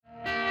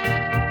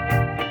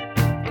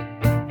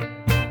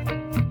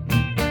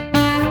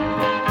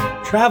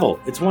Travel,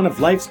 it's one of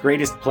life's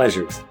greatest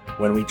pleasures.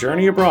 When we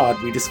journey abroad,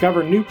 we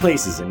discover new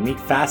places and meet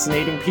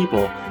fascinating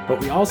people, but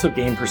we also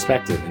gain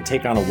perspective and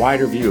take on a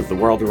wider view of the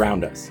world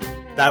around us.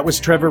 That was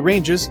Trevor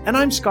Ranges, and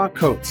I'm Scott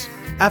Coates.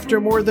 After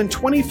more than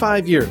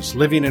 25 years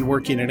living and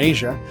working in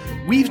Asia,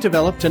 we've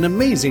developed an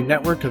amazing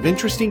network of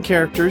interesting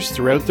characters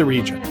throughout the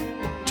region.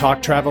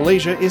 Talk Travel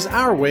Asia is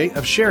our way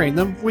of sharing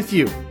them with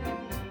you.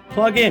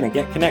 Plug in and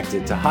get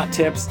connected to hot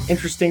tips,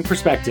 interesting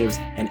perspectives,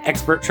 and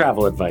expert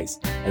travel advice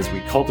as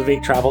we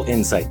cultivate travel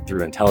insight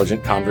through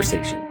intelligent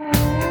conversation.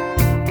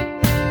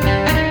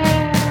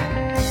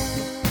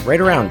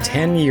 Right around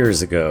 10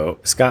 years ago,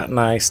 Scott and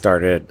I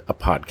started a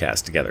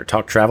podcast together,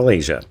 Talk Travel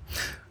Asia.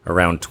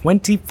 Around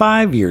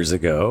 25 years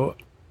ago,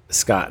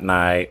 Scott and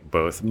I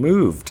both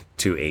moved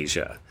to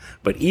Asia.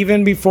 But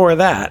even before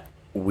that,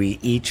 we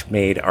each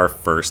made our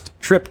first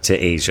trip to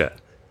Asia.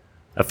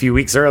 A few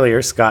weeks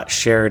earlier, Scott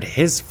shared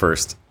his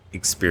first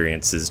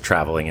experiences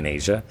traveling in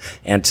Asia,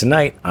 and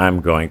tonight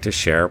I'm going to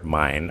share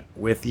mine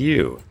with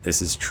you.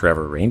 This is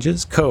Trevor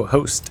Ranges,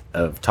 co-host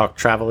of Talk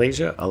Travel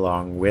Asia,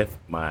 along with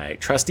my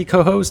trusty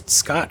co-host,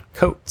 Scott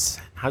Coates.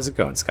 How's it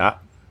going,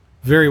 Scott?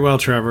 Very well,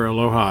 Trevor.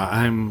 Aloha.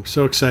 I'm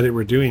so excited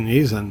we're doing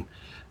these, and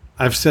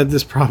I've said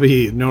this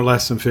probably no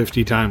less than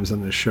 50 times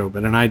on this show,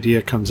 but an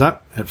idea comes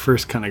up. At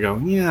first kind of go,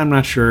 yeah, I'm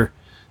not sure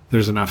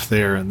there's enough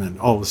there, and then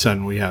all of a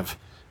sudden we have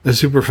a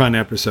super fun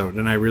episode,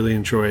 and I really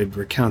enjoyed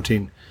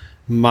recounting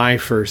my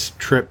first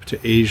trip to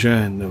Asia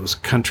and those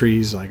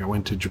countries. Like I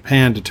went to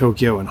Japan, to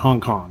Tokyo, and Hong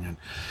Kong, and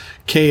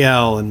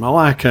KL, and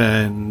Malacca,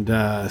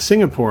 and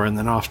Singapore, and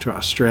then off to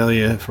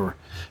Australia for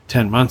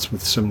 10 months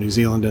with some New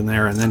Zealand in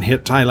there, and then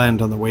hit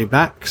Thailand on the way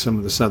back, some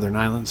of the southern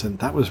islands, and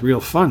that was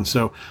real fun.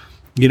 So,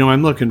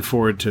 I'm looking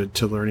forward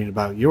to learning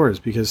about yours,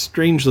 because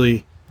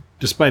strangely,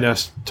 despite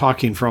us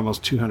talking for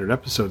almost 200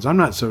 episodes, I'm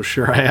not so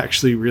sure I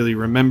actually really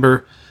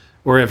remember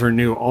or ever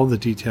knew all the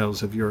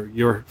details of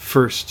your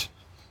first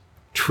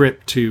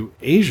trip to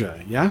Asia,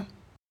 yeah?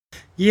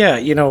 Yeah,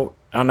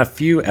 on a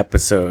few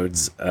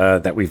episodes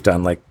that we've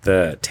done, like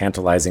the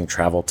Tantalizing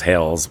Travel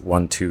Tales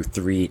 1, 2,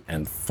 3,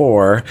 and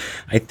 4,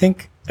 I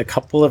think a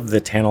couple of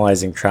the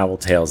Tantalizing Travel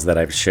Tales that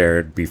I've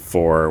shared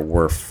before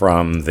were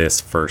from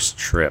this first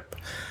trip.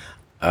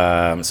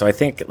 So I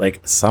think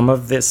like some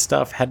of this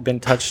stuff had been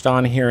touched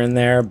on here and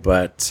there,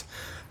 but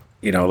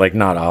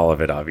not all of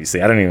it,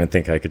 obviously. I don't even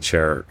think I could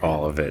share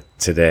all of it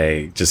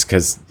today, just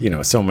because,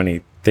 so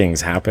many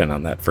things happen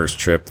on that first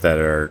trip that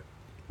are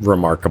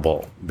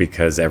remarkable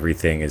because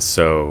everything is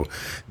so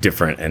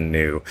different and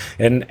new.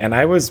 And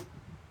I was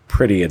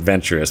pretty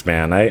adventurous,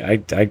 man.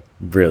 I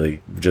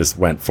really just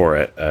went for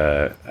it.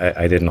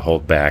 I didn't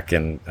hold back,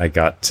 and I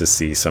got to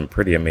see some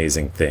pretty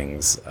amazing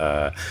things.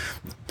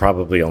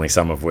 Probably only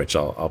some of which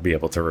I'll be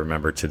able to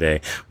remember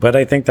today. But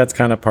I think that's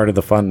kind of part of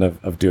the fun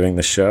of doing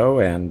the show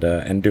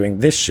and doing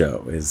this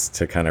show, is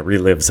to kind of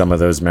relive some of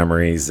those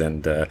memories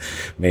and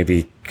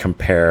maybe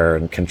compare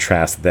and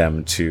contrast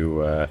them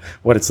to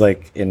what it's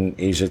like in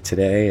Asia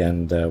today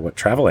and what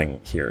traveling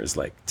here is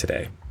like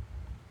today.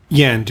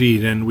 Yeah,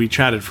 indeed. And we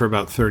chatted for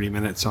about 30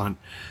 minutes on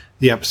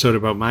the episode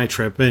about my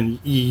trip, and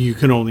you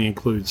can only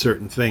include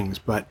certain things,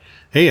 but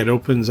hey, it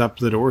opens up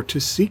the door to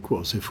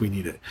sequels if we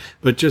need it.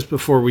 But just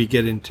before we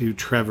get into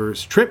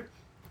Trevor's trip,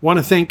 want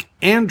to thank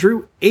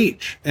Andrew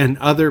H. and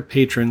other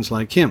patrons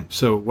like him.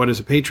 So what is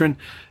a patron?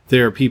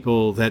 There are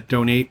people that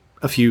donate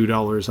a few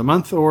dollars a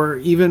month or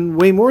even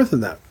way more than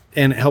that.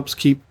 And it helps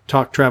keep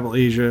Talk Travel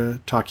Asia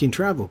talking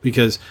travel,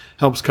 because it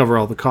helps cover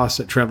all the costs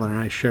that Trevor and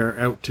I share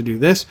out to do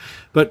this.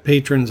 But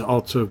patrons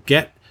also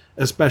get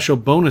a special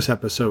bonus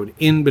episode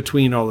in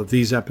between all of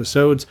these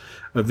episodes,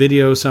 a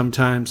video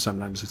sometimes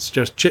it's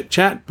just chit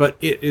chat, but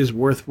it is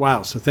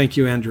worthwhile. So thank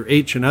you, Andrew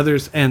H. and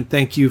others, and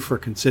thank you for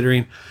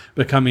considering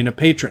becoming a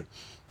patron.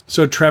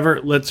 So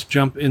Trevor, let's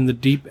jump in the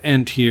deep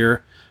end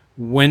here.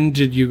 When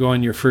did you go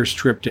on your first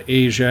trip to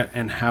Asia,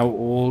 and how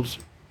old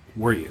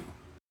were you?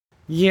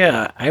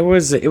 Yeah, it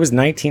was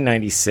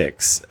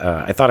 1996.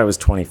 I thought I was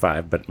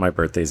 25, but my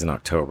birthday's in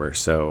October.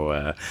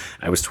 So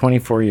I was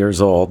 24 years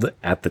old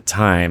at the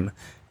time.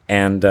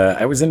 And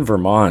I was in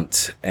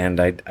Vermont, and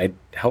I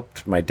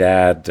helped my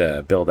dad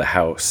build a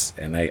house.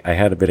 And I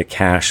had a bit of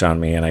cash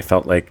on me, and I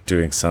felt like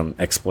doing some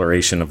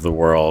exploration of the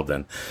world.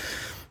 And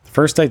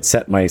first I'd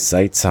set my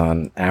sights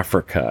on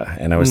Africa,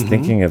 and I was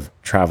thinking of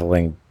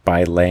traveling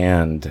by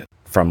land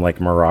from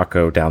like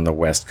Morocco down the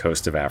west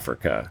coast of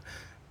Africa,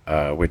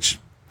 which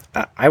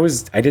I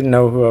didn't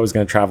know who I was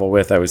going to travel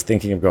with. I was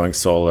thinking of going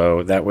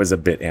solo. That was a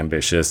bit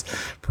ambitious,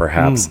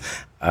 perhaps.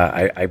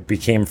 I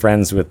became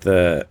friends with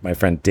my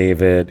friend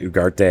David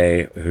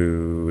Ugarte,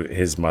 who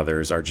his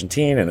mother's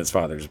Argentine and his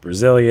father's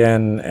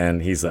Brazilian.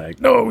 And he's like,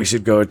 no, we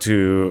should go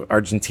to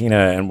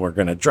Argentina, and we're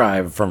going to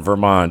drive from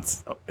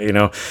Vermont,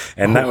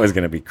 and that was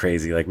going to be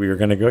crazy. Like we were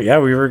going to go,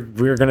 we were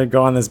going to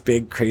go on this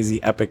big,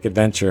 crazy, epic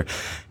adventure.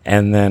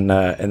 And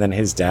then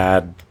his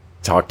dad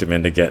talked him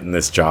into getting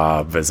this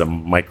job as a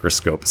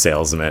microscope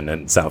salesman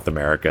in South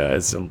America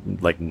as a,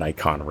 like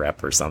Nikon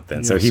rep or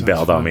something. So he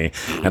bailed on me,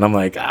 and I'm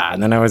like,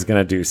 and then I was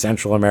gonna do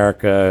Central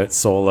America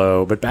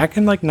solo. But back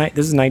in like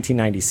this is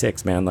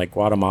 1996, man. Like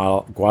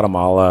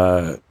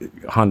Guatemala,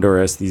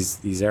 Honduras,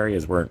 these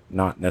areas were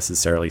not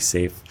necessarily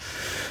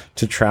safe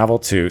to travel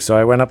to. So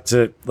I went up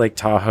to Lake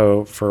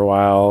Tahoe for a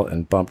while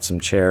and bumped some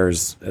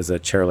chairs as a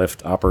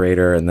chairlift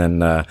operator, and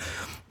then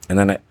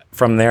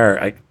from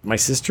there, my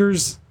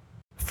sister's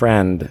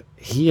friend,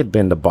 he had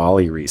been to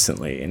Bali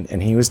recently,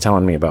 and he was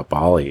telling me about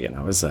Bali, and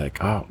I was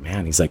like, oh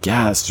man. He's like,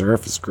 yeah,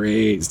 surf is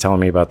great. He's telling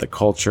me about the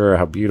culture,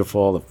 how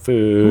beautiful, the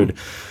food.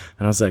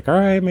 And I was like, all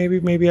right,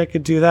 maybe I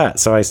could do that.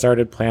 So I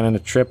started planning a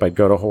trip. I'd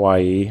go to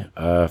Hawaii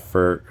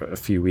for a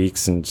few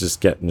weeks and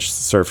just get in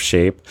surf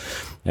shape,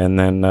 and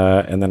then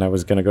I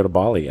was going to go to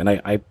Bali. And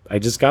I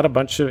just got a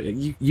bunch of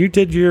you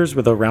did yours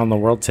with a round the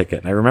world ticket,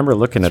 and I remember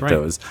looking at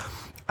those.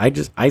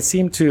 I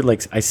seem to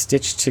like I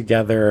stitched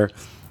together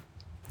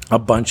a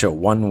bunch of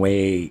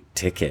one-way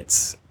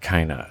tickets,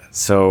 kind of.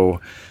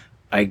 So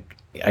I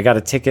got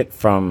a ticket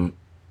from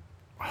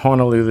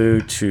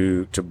Honolulu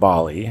to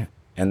Bali,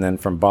 and then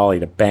from Bali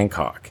to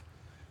Bangkok.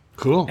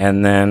 Cool.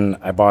 And then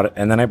I bought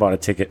a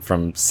ticket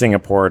from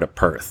Singapore to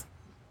Perth.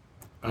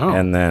 Oh.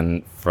 And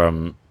then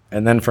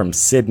from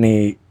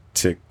Sydney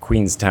to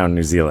Queenstown,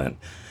 New Zealand.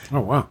 Oh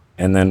wow.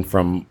 And then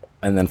from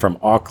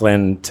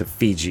Auckland to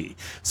Fiji.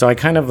 So I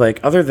kind of like,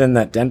 other than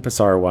that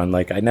Denpasar one,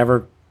 like I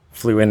never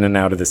flew in and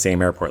out of the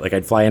same airport. Like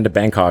I'd fly into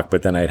Bangkok,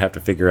 but then I'd have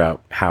to figure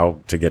out how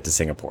to get to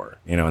Singapore,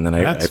 and then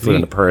I flew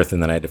into Perth,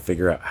 and then I had to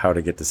figure out how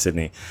to get to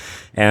Sydney.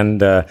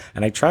 And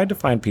I tried to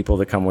find people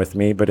to come with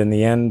me, but in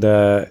the end,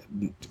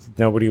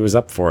 nobody was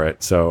up for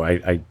it. So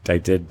I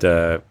did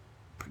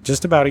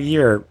just about a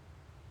year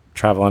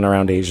traveling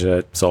around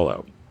Asia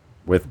solo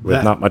with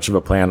not much of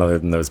a plan other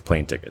than those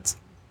plane tickets.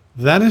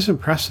 That is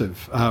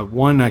impressive.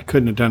 One, I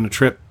couldn't have done a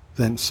trip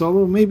then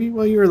solo, maybe.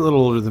 Well, you're a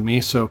little older than me,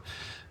 so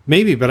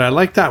maybe, but I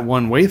like that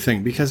one-way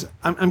thing because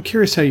I'm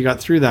curious how you got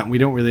through that, and we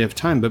don't really have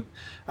time, but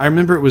I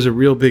remember it was a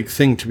real big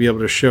thing to be able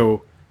to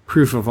show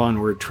proof of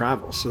onward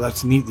travel. So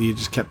that's neat that you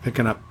just kept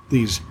picking up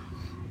these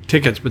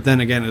tickets. But then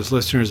again, as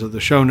listeners of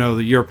the show know,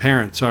 that your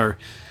parents are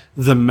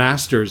the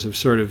masters of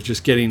sort of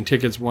just getting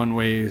tickets one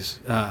ways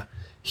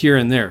here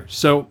and there.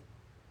 So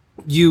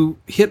you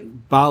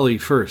hit Bali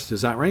first,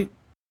 is that right?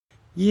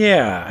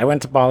 Yeah, I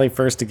went to Bali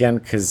first again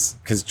because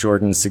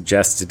Jordan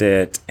suggested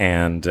it,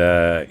 and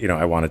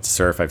I wanted to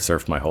surf. I've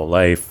surfed my whole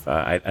life.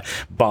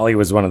 Bali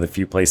was one of the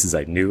few places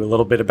I knew a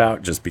little bit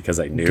about, just because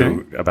I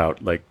knew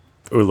about like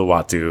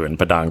Uluwatu and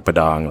Padang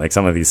Padang. Like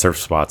some of these surf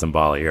spots in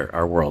Bali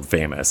are world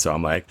famous. So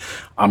I'm like,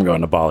 I'm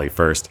going to Bali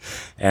first,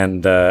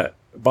 and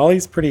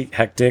Bali's pretty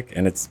hectic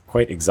and it's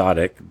quite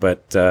exotic,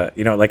 but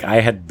like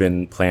I had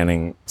been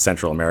planning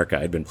Central America,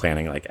 I'd been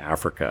planning like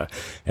Africa,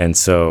 and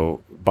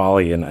so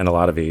Bali and a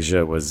lot of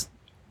Asia was,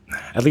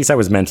 at least I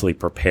was mentally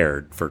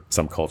prepared for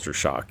some culture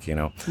shock,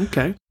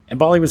 Okay. And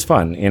Bali was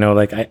fun,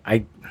 like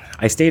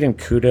I stayed in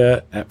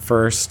Kuta at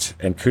first,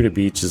 and Kuta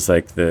Beach is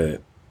like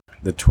the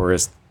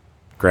tourist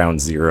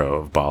ground zero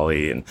of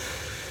Bali, and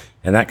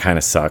that kind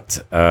of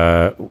sucked.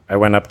 I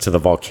went up to the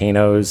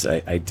volcanoes.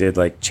 I did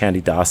like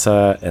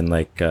Chandidasa and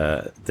like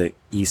the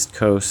East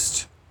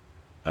Coast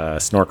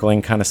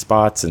snorkeling kind of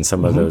spots and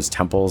some of those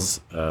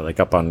temples, like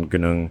up on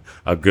Gunung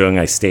Agung.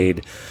 I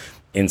stayed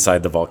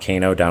inside the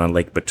volcano down on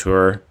Lake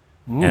Batur,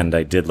 and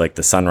I did like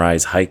the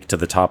sunrise hike to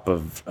the top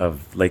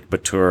of Lake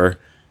Batur.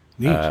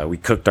 We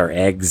cooked our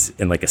eggs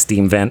in like a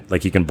steam vent.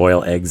 Like you can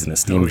boil eggs in a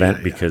steam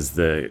vent because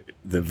the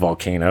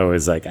volcano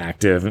is like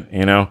active,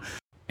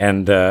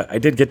 And I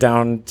did get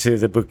down to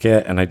the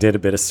Phuket, and I did a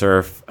bit of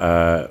surf,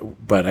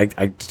 but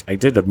I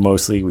did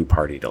mostly, we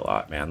partied a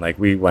lot, man. Like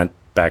we went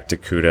back to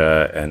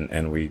Kuta,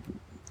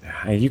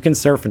 and you can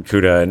surf in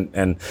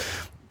Kuta,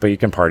 but you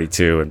can party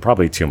too, and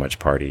probably too much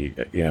party.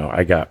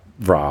 I got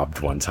robbed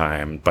one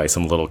time by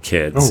some little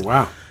kids. Oh,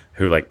 wow.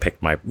 Who like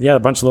picked a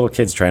bunch of little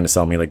kids trying to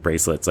sell me like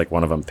bracelets. Like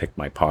one of them picked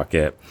my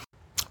pocket.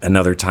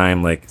 Another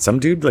time, like some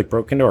dude like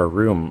broke into our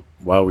room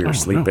while we were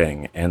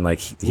sleeping, and like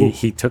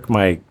he took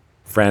my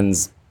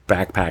friend's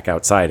backpack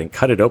outside and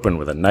cut it open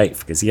with a knife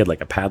because he had like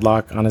a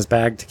padlock on his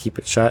bag to keep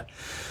it shut.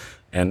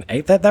 And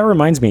that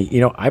reminds me,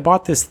 I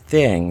bought this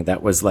thing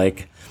that was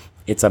like,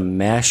 it's a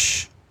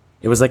mesh.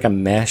 It was like a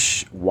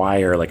mesh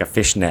wire, like a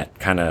fishnet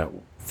kind of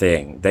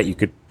thing that you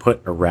could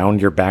put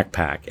around your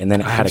backpack, and then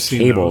it had a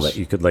cable that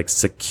you could like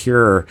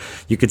secure.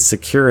 You could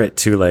secure it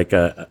to like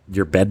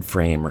your bed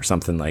frame or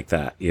something like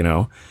that,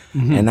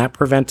 And that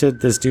prevented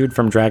this dude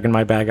from dragging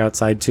my bag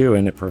outside too,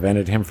 and it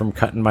prevented him from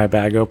cutting my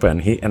bag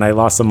open. And I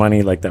lost some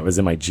money like that was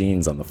in my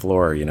jeans on the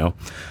floor,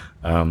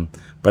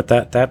 But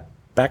that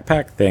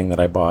backpack thing that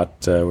I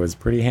bought was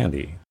pretty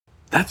handy.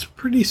 That's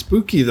pretty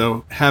spooky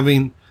though,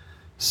 having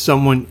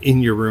someone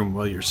in your room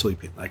while you're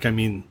sleeping. Like, I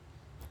mean,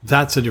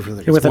 that's a different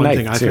thing. It's with one a knife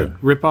thing. I've too.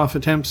 had rip-off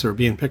attempts or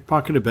being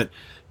pickpocketed, but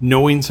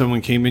knowing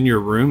someone came in your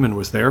room and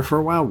was there for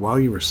a while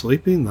you were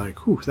sleeping,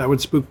 like, whew, that would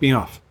spook me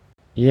off.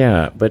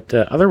 Yeah, but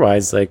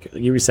otherwise, like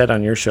you said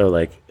on your show,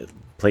 like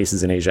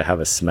places in Asia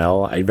have a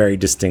smell. I very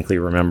distinctly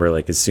remember,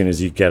 like, as soon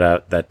as you get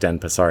out that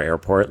Denpasar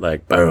airport,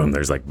 like, boom,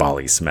 there's like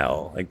Bali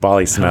smell. Like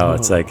Bali smell,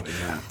 it's like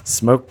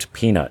smoked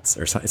peanuts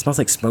or something. It smells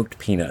like smoked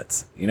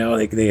peanuts. You know,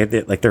 like they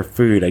like their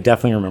food. I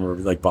definitely remember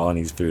like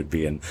Balinese food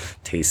being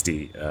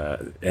tasty,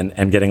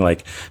 and getting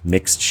like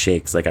mixed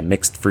shakes, like a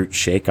mixed fruit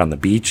shake on the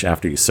beach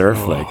after you surf.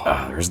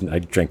 I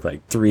drank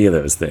like 3 of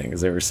those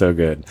things. They were so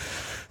good.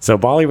 So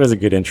Bali was a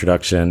good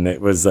introduction.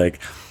 It was like,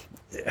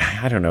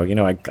 I don't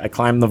know, I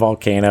climbed the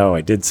volcano,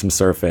 I did some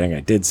surfing, I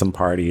did some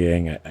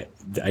partying.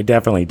 I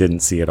definitely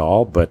didn't see it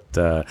all, but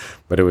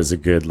it was a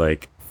good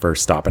like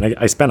first stop. And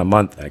I spent a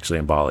month actually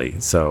in Bali.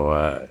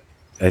 So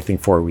I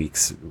think 4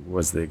 weeks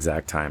was the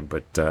exact time.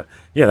 But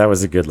yeah, that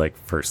was a good like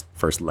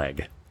first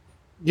leg.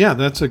 Yeah,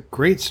 that's a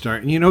great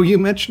start. You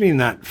mentioning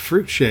that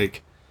fruit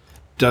shake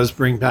does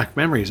bring back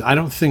memories. I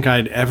don't think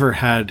I'd ever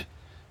had,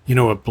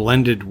 a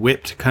blended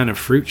whipped kind of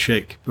fruit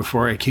shake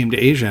before I came to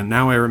Asia. And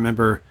now I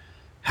remember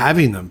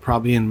having them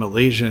probably in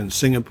Malaysia and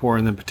Singapore,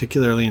 and then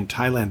particularly in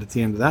Thailand at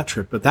the end of that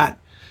trip. But that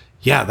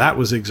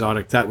was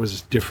exotic. That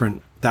was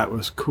different. That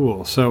was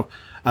cool. So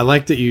I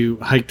like that you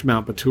hiked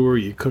Mount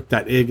Batur. You cooked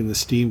that egg in the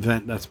steam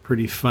vent. That's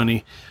pretty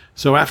funny.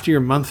 So after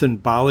your month in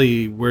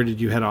Bali, where did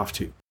you head off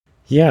to?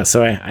 Yeah,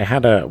 so I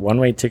had a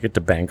one-way ticket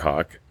to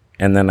Bangkok,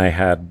 and then I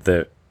had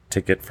the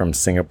ticket from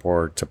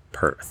Singapore to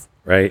Perth,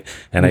 right?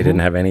 And I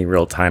didn't have any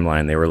real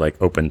timeline. They were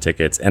like open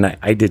tickets, and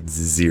I did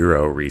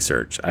zero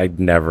research. I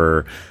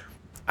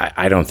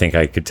don't think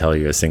I could tell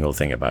you a single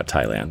thing about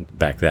Thailand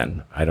back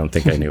then. I don't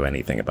think I knew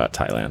anything about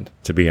Thailand,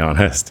 to be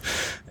honest.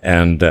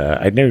 And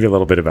I knew a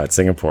little bit about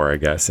Singapore, I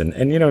guess, and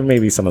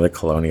maybe some of the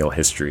colonial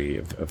history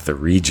of the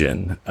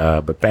region.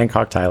 But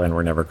Bangkok, Thailand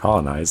were never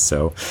colonized,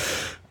 so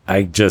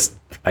I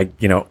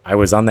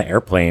was on the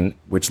airplane,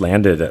 which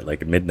landed at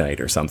like midnight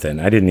or something.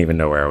 I didn't even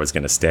know where I was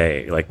going to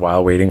stay. Like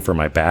while waiting for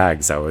my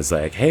bags, I was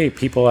like, hey,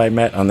 people I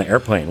met on the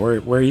airplane, where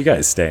are you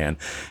guys staying?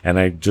 And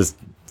I just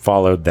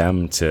followed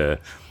them to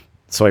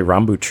Soy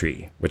Rambu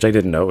Tree, which I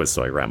didn't know was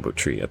Soy Rambu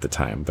Tree at the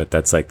time, but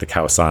that's like the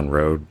Khao San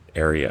Road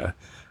area.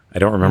 I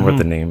don't remember what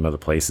the name of the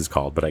place is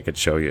called, but I could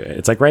show you.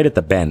 It's like right at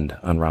the bend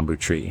on Rambu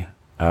Tree.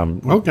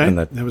 Okay,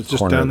 that was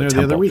just down there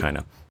the other week. Kind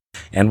of.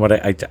 And what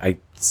I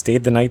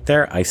stayed the night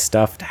there. I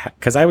stuffed,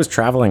 because I was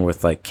traveling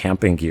with like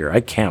camping gear.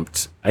 I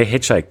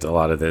hitchhiked a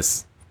lot of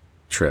this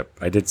trip.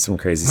 I did some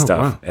crazy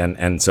stuff. Wow.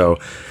 And so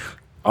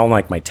all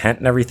like my tent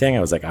and everything, I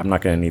was like, I'm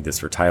not going to need this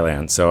for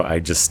Thailand. So I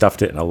just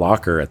stuffed it in a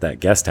locker at that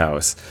guest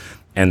house.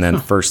 And then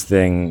first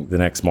thing the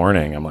next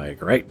morning, I'm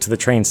like, right to the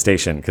train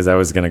station, because I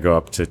was going to go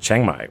up to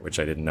Chiang Mai, which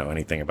I didn't know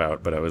anything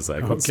about. But I was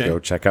like, let's go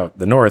check out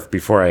the north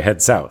before I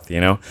head south,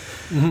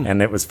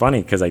 And it was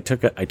funny because I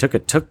took a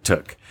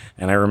tuk-tuk.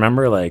 And I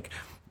remember like,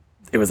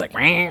 it was like,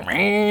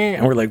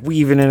 and we're like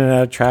weaving in and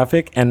out of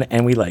traffic.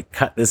 And we like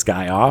cut this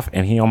guy off,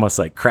 and he almost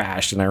like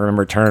crashed. And I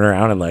remember turning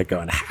around and like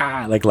going,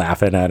 like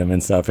laughing at him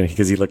and stuff. And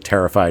because he looked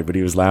terrified, but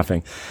he was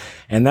laughing.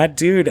 And that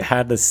dude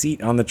had the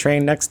seat on the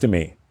train next to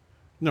me.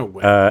 No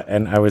way.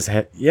 And I was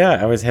headed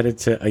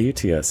to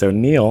Ayutthaya. So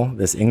Neil,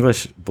 this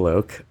English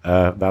bloke,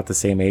 about the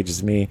same age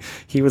as me,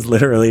 he was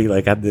literally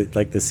like had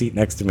the seat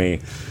next to me,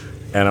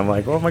 and I'm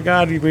like, oh my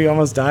God, we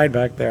almost died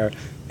back there.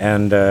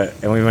 And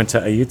we went to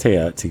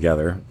Ayutthaya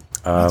together.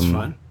 That's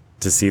fun.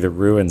 To see the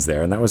ruins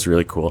there, and that was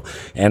really cool.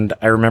 And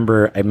I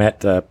remember I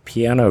met a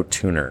piano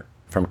tuner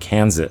from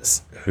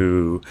Kansas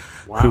who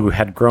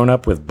had grown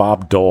up with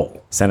Bob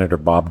Dole, Senator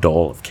Bob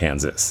Dole of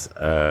Kansas.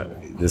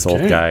 This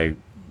old guy.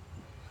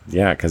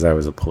 Yeah, because I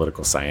was a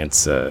political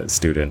science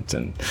student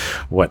and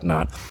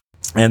whatnot.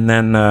 And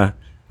then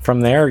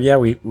from there,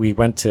 we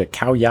went to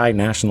Khao Yai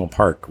National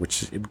Park,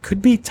 which it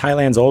could be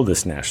Thailand's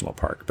oldest national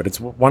park, but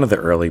it's one of the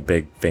early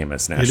big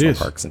famous national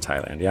parks in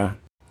Thailand. Yeah.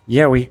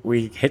 Yeah, we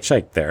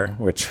hitchhiked there,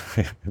 which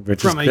from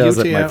is my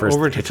Ayutthaya first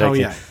over to Khao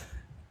Yai.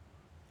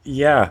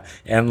 Yeah,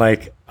 and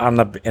like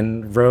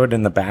rode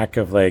in the back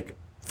of like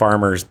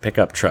farmers'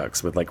 pickup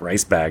trucks with like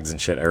rice bags and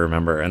shit, I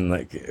remember, and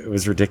like it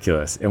was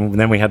ridiculous. And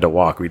then we had to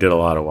walk. We did a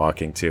lot of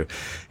walking too.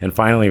 And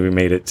finally we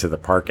made it to the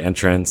park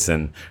entrance,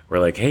 and we're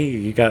like,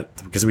 hey,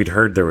 because we'd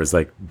heard there was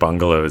like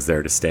bungalows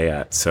there to stay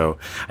at. So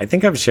I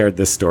think I've shared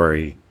this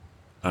story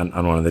on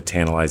one of the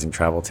tantalizing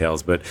travel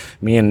tales, but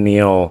me and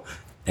Neil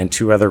and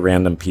 2 other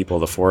random people,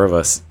 the 4 of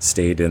us,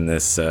 stayed in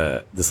this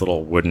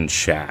little wooden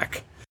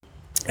shack.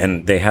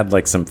 And they had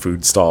like some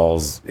food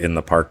stalls in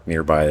the park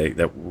nearby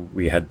that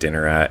we had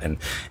dinner at, and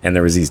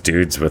there was these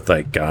dudes with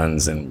like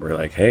guns, and we're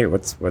like, hey,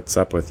 what's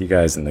up with you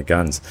guys and the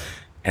guns?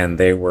 And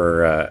they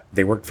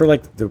worked for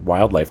like the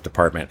wildlife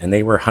department, and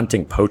they were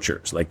hunting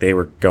poachers. Like they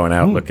were going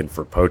out looking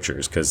for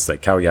poachers, because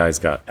like Khao Yai's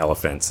got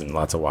elephants and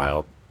lots of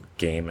wild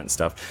game and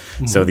stuff.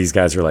 So these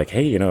guys are like,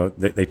 hey,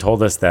 they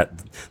told us that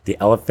the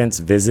elephants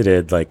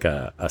visited like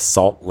a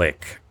salt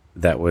lick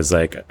that was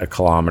like a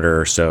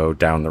kilometer or so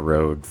down the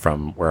road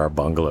from where our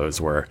bungalows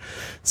were.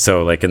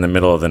 So like in the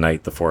middle of the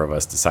night, the 4 of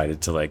us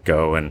decided to like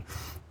go and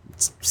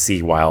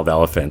see wild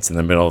elephants in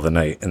the middle of the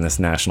night in this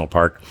national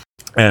park.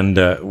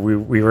 And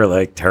we were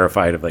like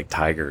terrified of like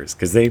tigers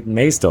because they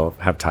may still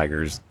have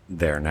tigers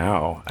there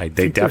now.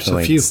 They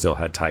definitely still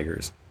had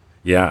tigers.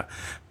 Yeah,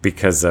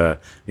 because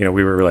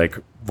we were like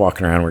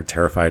walking around, we're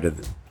terrified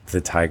of the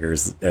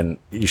tigers, and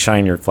you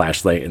shine your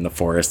flashlight in the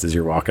forest as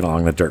you're walking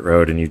along the dirt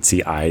road, and you'd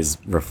see eyes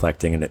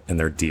reflecting in it, and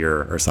they're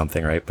deer or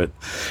something, right? But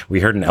we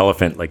heard an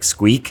elephant like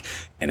squeak,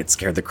 and it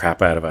scared the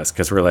crap out of us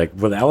because we're like,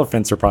 well, the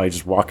elephants are probably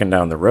just walking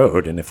down the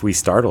road, and if we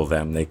startle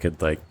them, they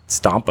could like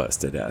stomp us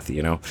to death,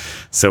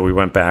 So we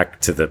went back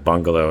to the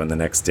bungalow, and the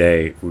next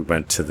day we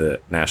went to the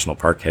national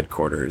park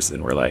headquarters,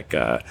 and we're like,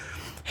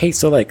 hey,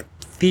 so like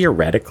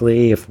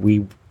theoretically, if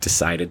we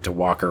decided to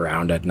walk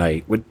around at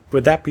night, would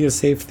that be a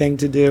safe thing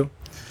to do?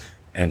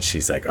 And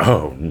she's like,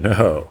 oh,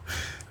 no,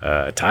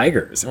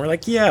 tigers. And we're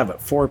like, yeah,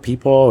 but 4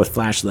 people with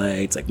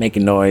flashlights, like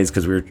making noise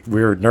because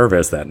we were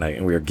nervous that night,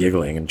 and we were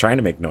giggling and trying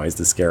to make noise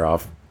to scare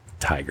off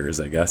tigers,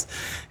 I guess.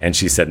 And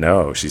she said,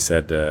 no. She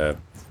said,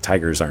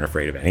 tigers aren't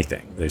afraid of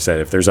anything. They said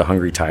if there's a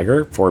hungry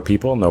tiger, 4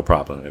 people, no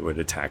problem. It would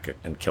attack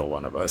and kill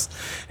one of us.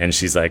 And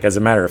she's like, as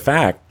a matter of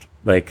fact,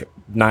 like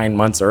 9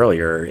 months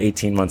earlier,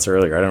 18 months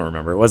earlier, I don't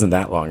remember. It wasn't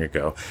that long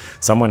ago.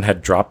 Someone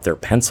had dropped their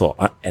pencil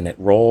and it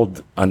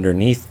rolled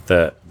underneath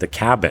the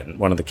cabin,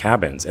 one of the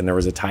cabins, and there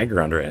was a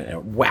tiger under it, and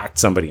it whacked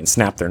somebody and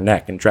snapped their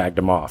neck and dragged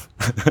them off.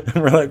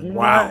 And we're like,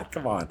 wow,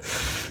 come on.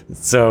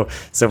 So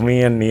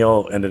me and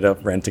Neil ended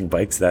up renting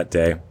bikes that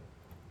day.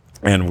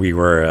 And we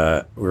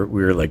were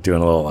like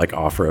doing a little like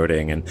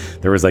off-roading, and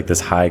there was like this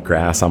high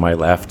grass on my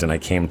left, and I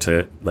came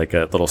to like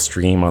a little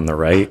stream on the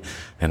right,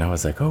 and I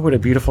was like, oh, what a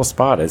beautiful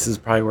spot. This is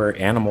probably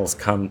where animals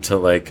come to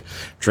like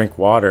drink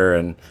water,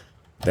 and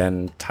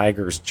then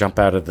tigers jump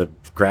out of the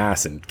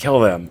grass and kill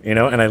them, And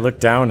I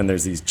looked down, and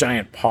there's these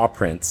giant paw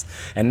prints,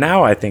 and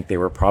now I think they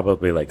were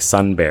probably like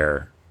sun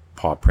bear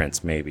paw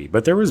prints maybe,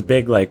 but there was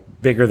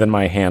bigger than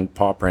my hand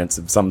paw prints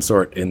of some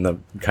sort in the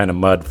kind of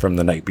mud from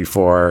the night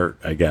before,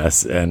 I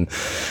guess. And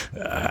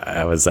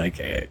I was like,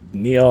 hey,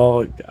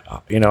 Neil,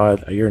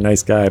 you're a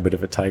nice guy, but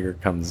if a tiger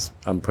comes,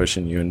 I'm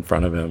pushing you in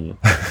front of him.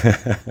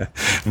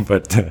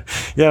 But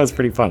yeah, it was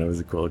pretty fun. It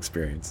was a cool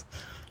experience.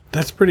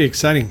 That's pretty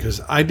exciting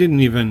because I didn't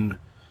even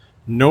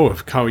know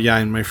of Khao Yai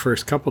in my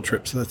first couple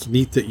trips. So that's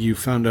neat that you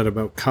found out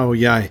about Khao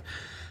Yai.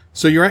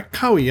 So you're at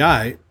Khao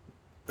Yai.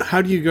 How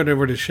do you go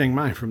over to Chiang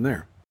Mai from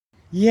there?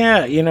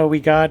 Yeah, we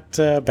got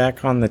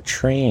back on the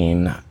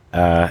train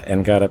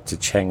and got up to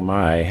Chiang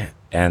Mai,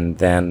 and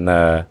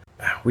then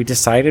we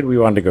decided we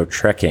wanted to go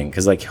trekking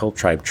because like hill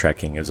tribe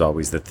trekking is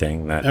always the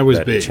thing that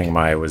big. Chiang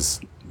Mai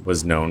was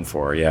known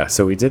for. Yeah,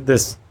 so we did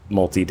this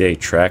multi-day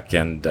trek,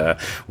 and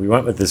we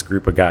went with this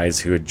group of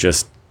guys who had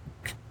just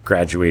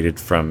graduated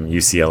from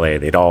UCLA.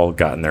 They'd all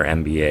gotten their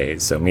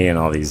MBAs. So me and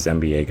all these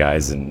MBA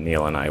guys and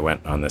Neil and I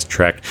went on this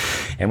trek,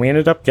 and we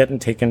ended up getting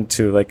taken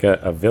to like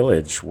a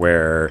village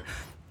where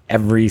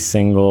every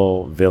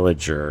single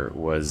villager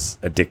was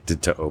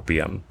addicted to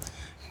opium.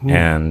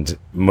 And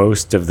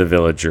most of the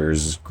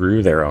villagers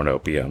grew their own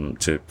opium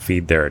to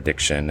feed their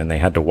addiction, and they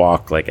had to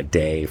walk like a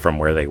day from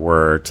where they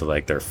were to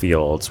like their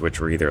fields, which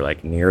were either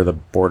like near the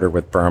border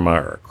with Burma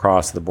or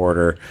across the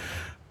border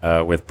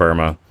with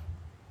Burma.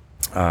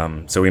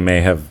 So we may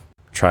have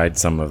tried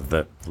some of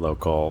the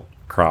local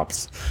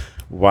crops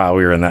while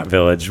we were in that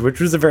village,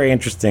 which was a very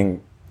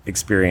interesting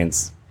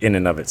experience in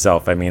and of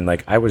itself. I mean,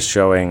 like I was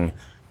showing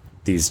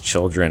these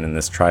children in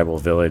this tribal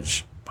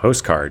village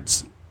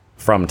postcards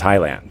from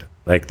Thailand.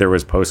 Like there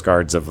was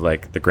postcards of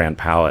like the Grand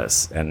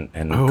Palace and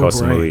Koh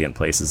Samui and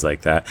places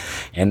like that.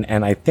 And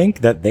I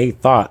think that they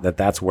thought that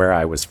that's where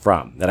I was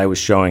from, that I was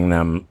showing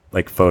them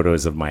like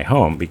photos of my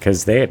home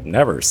because they had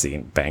never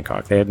seen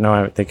Bangkok. They had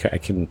I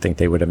couldn't think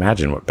they would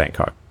imagine what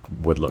Bangkok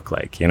would look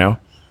like,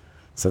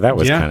 So that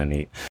was kind of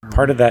neat.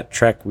 Part of that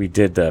trek, we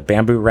did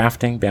bamboo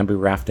rafting. Bamboo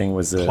rafting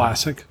was a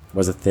classic.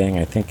 Was a thing.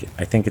 I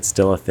think it's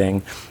still a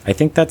thing. I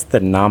think that's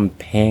the Nam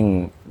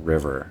Pang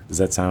River. Does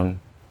that sound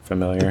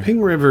familiar? The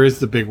Ping River is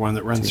the big one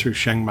that runs through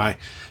Chiang Mai.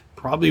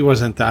 Probably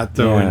wasn't that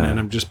though, and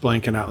I'm just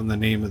blanking out on the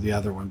name of the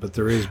other one. But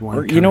there is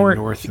one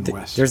north and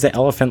west. There's the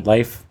Elephant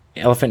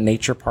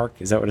Nature Park.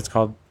 Is that what it's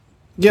called?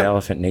 Yeah,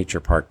 Elephant Nature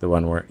Park. The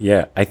one where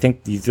I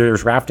think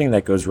there's rafting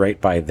that goes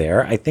right by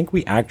there. I think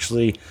we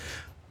actually.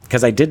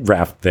 Because I did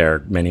raft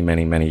there many,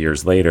 many, many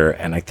years later,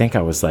 and I think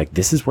I was like,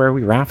 this is where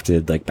we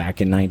rafted, like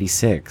back in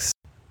 '96.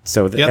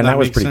 So, and that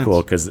was pretty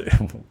cool, because,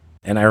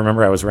 and I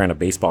remember I was wearing a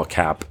baseball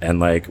cap, and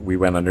like we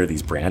went under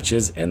these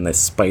branches, and the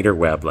spider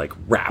web like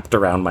wrapped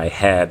around my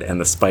head,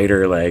 and the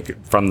spider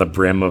like from the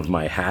brim of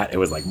my hat, it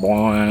was like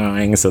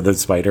boing. So the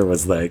spider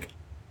was like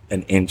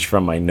an inch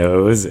from my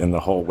nose, and the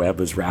whole web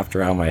was wrapped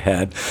around my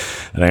head,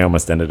 and I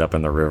almost ended up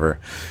in the river.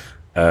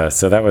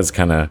 So that was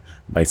kind of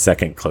my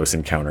second close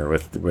encounter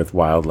with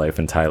wildlife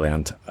in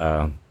Thailand.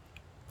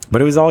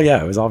 But it was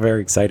all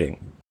very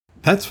exciting.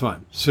 That's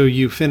fun. So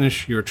you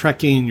finish your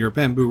trekking, your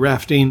bamboo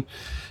rafting,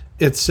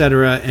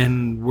 etc.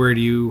 And where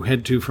do you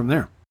head to from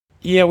there?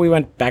 Yeah, we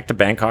went back to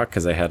Bangkok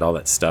because I had all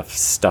that stuff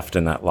stuffed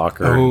in that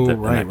locker Oh, in that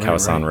right, Khao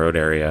San right. Road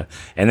area.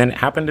 And then it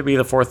happened to be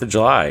the 4th of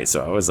July.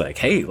 So I was like,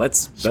 hey,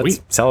 let's Sweet.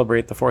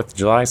 celebrate the 4th of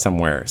July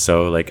somewhere.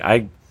 So like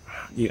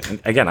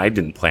again, I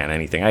didn't plan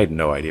anything. I had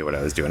no idea what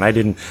I was doing. I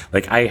didn't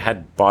like I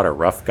had bought a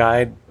rough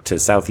guide to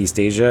Southeast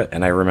Asia,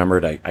 and I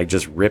remembered I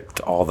just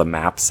ripped all the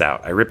maps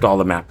out. I ripped all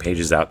the map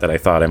pages out that I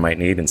thought I might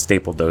need and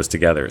stapled those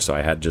together. So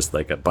I had just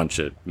like a bunch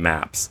of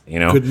maps, you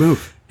know. Good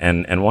move.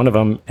 And one of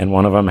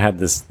them had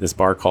this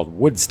bar called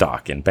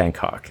Woodstock in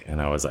Bangkok, and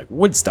I was like,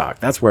 Woodstock,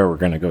 that's where we're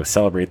gonna go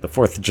celebrate the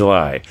 4th of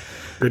July.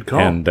 Good call.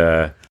 And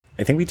I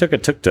think we took a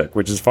tuk-tuk,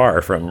 which is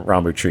far from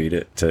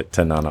Rambutree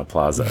to Nana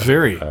Plaza.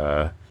 Very.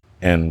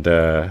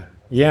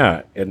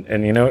 Yeah,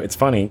 and you know, it's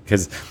funny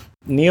because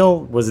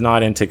Neil was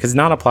not into, because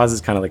Nana Plaza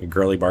is kind of like a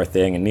girly bar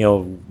thing, and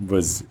Neil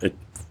was a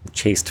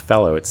chaste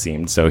fellow, it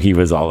seemed, so he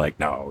was all like,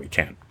 no, we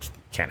can't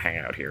hang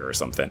out here or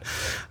something.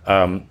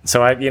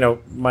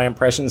 So my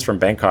impressions from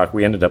Bangkok,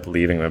 we ended up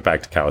leaving, went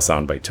back to Khao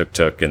San by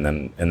tuk-tuk, and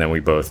then we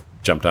both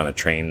jumped on a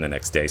train the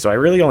next day. So I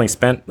really only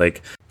spent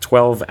like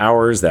 12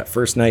 hours that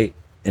first night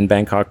in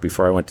Bangkok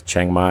before I went to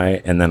Chiang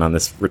Mai, and then on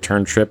this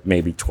return trip,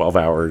 maybe 12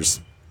 hours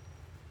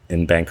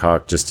in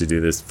Bangkok just to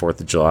do this 4th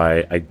of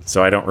July.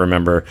 So I don't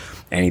remember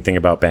anything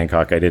about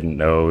Bangkok. I didn't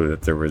know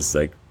that there was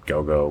like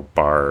go-go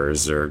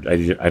bars, or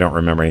I don't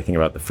remember anything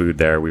about the food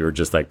there. We were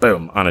just like,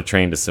 boom, on a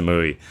train to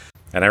Samui.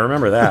 And I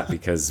remember that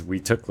because we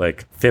took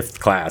like 5th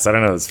class. I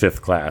don't know if it's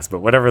 5th class, but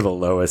whatever the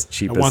lowest,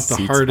 cheapest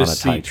seats on a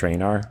Thai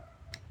train are.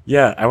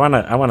 Yeah, I want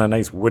a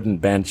nice wooden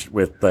bench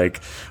with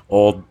like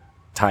old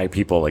Thai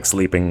people like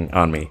sleeping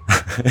on me.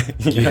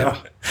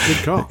 Yeah, good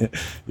call.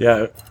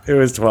 Yeah, it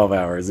was 12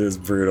 hours. It was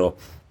brutal.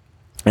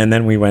 And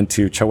then we went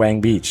to Chawang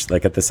Beach,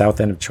 like at the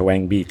south end of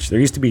Chawang Beach. There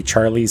used to be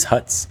Charlie's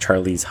Huts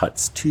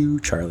 2,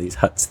 Charlie's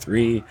Huts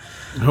 3.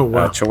 Oh,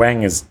 wow.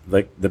 Chawang is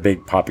like the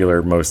big,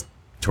 popular, most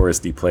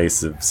touristy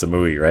place of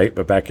Samui, right?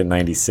 But back in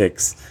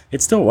 '96,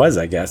 it still was,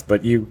 I guess.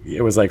 But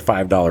it was like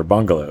 $5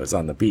 bungalows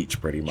on the beach,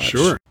 pretty much.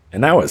 Sure.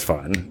 And that was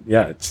fun.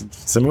 Yeah,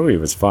 Samui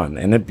was fun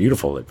and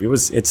beautiful.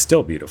 It's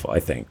still beautiful, I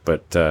think.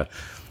 But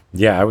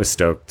yeah, I was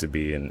stoked to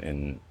be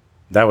in.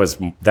 That was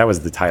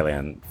the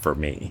Thailand for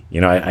me.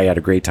 You know, I had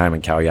a great time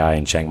in Khao Yai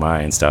and Chiang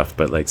Mai and stuff.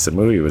 But like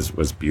Samui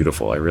was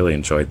beautiful. I really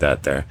enjoyed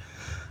that there.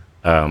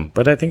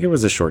 But I think it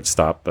was a short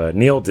stop.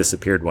 Neil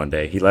disappeared one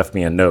day. He left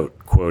me a note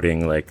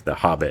quoting like The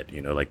Hobbit,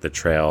 you know, like the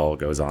trail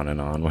goes on and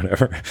on,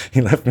 whatever.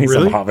 He left me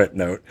some Hobbit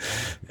note.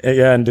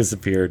 Yeah, and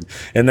disappeared.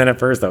 And then at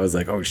first I was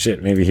like, oh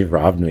shit, maybe he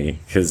robbed me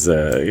because,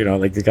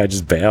 like the guy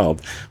just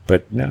bailed.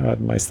 But no,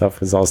 my stuff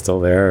was all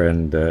still there,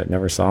 and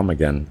never saw him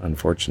again,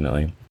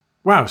 unfortunately.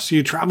 Wow, so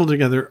you traveled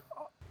together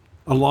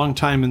a long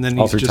time, and then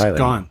he's just Thailand.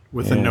 Gone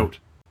with a note.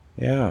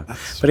 Yeah.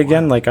 But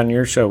again, like on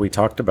your show, we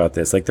talked about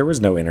this. Like there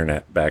was no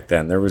internet back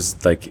then. There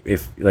was like,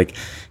 if like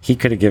he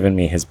could have given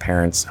me his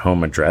parents'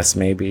 home address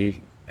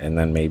maybe, and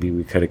then maybe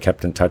we could have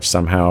kept in touch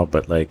somehow.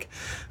 But like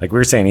we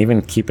were saying,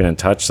 even keeping in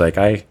touch, like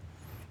I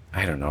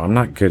don't know, I'm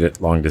not good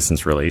at long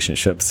distance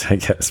relationships, I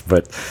guess.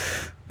 But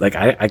like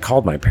I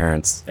called my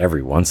parents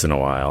every once in a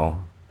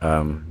while.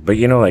 But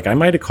you know, like I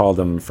might have called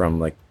them from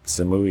like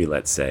Samui,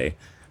 let's say.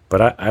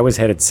 But I was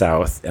headed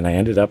south, and I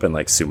ended up in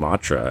like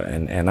Sumatra,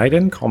 and I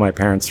didn't call my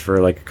parents for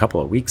like a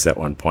couple of weeks at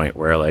one point,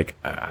 where like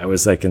I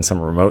was like in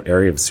some remote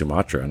area of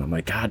Sumatra, and I'm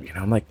like, God, you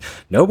know, I'm like,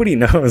 nobody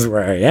knows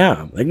where I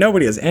am. Like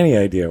nobody has any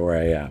idea where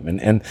I am,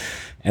 and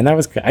that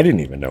was, I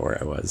didn't even know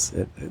where I was.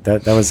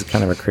 That was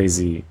kind of a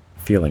crazy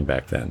feeling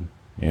back then,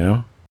 you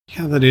know?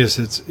 Yeah, that is.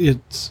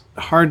 It's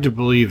hard to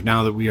believe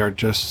now that we are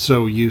just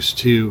so used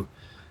to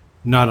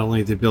not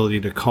only the ability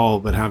to call,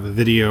 but have a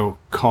video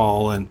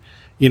call and,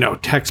 you know,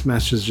 text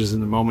messages in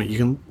the moment.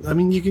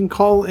 You can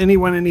call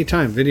anyone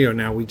anytime. Video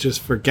now, we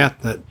just forget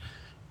that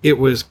it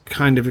was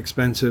kind of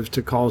expensive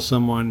to call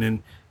someone,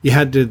 and you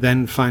had to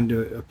then find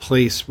a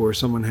place where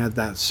someone had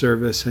that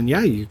service. And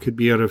yeah, you could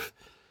be out of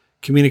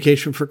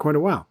communication for quite a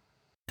while.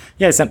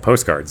 Yeah, I sent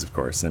postcards, of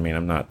course. I mean,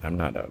 I'm not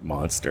a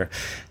monster.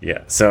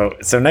 Yeah. So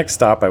next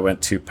stop, I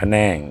went to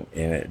Penang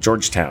in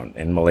Georgetown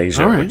in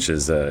Malaysia, which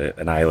is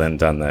an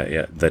island on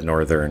the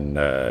northern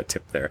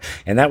tip there,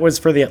 and that was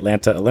for the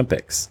Atlanta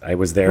Olympics. I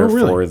was there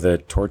for the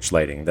torch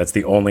lighting. That's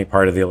the only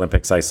part of the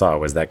Olympics I saw,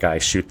 was that guy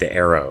shoot the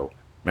arrow.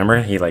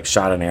 Remember, he like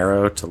shot an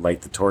arrow to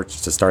light the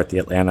torch to start the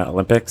Atlanta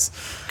Olympics.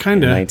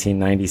 Kind of. In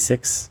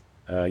 1996.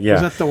 Yeah.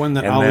 Was that the one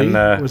that Ali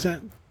was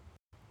at?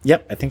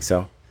 Yep, I think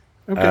so.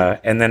 Okay.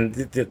 And then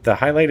the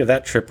highlight of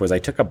that trip was I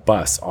took a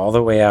bus all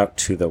the way out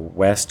to the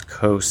west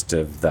coast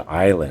of the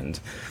island,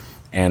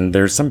 and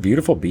there's some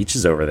beautiful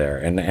beaches over there.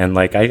 And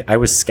like I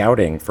was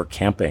scouting for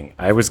camping.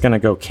 I was going to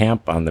go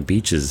camp on the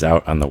beaches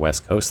out on the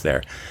west coast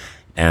there.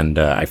 And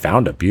I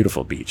found a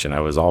beautiful beach, and I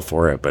was all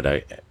for it. But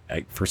I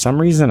for some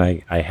reason,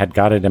 I had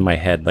got it in my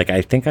head. Like,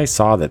 I think I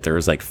saw that there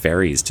was like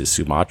ferries to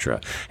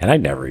Sumatra, and I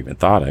never even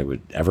thought I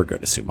would ever go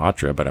to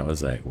Sumatra. But I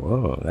was like,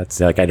 whoa,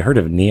 that's like, I'd heard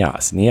of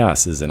Nias.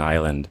 Nias is an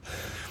island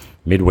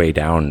midway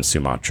down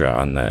Sumatra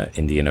on the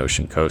Indian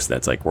Ocean coast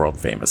that's like world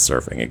famous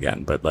surfing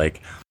again. But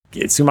like,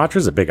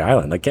 Sumatra's a big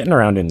island. Like getting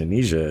around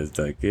Indonesia is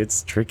like,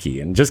 it's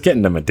tricky. And just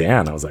getting to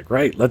Medan, I was like,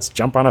 right, let's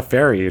jump on a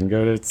ferry and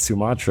go to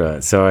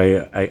Sumatra. So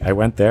I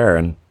went there,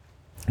 and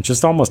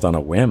just almost on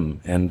a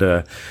whim. And,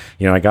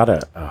 I got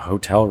a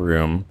hotel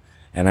room,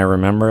 and I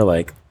remember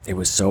like it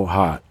was so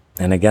hot.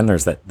 And again,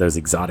 there's those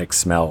exotic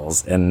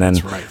smells. And then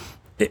That's right.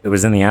 it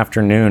was in the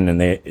afternoon,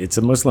 and it's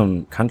a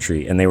Muslim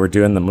country, and they were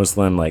doing the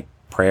Muslim like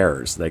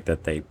prayers like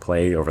that they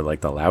play over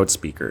like the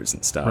loudspeakers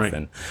and stuff. Right.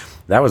 And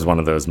that was one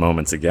of those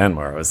moments again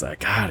where I was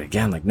like, God,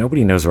 again, like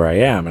nobody knows where I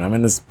am, and I'm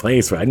in this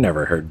place where I'd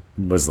never heard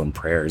Muslim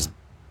prayers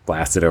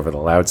blasted over the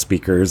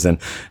loudspeakers, and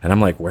I'm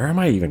like, where am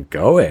I even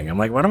going? I'm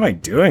like, what am I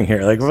doing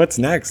here? Like, what's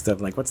next? I'm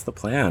like, what's the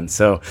plan?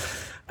 So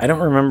I don't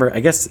remember. I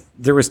guess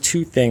there was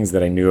two things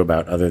that I knew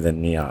about other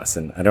than Nias,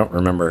 and I don't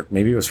remember.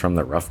 Maybe it was from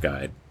the rough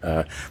guide.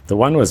 The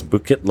one was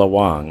Bukit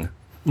Lawang,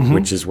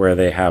 which is where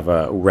they have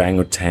a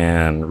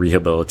orangutan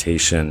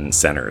rehabilitation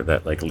center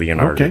that like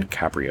Leonardo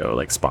DiCaprio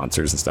like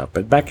sponsors and stuff.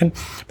 But back in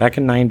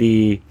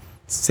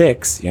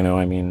 '96,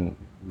 I mean,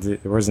 there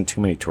wasn't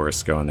too many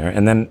tourists going there.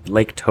 And then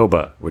Lake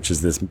Toba, which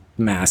is this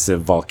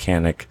massive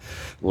volcanic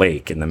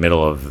lake in the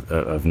middle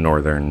of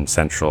northern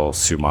central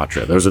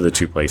Sumatra. Those are the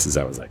two places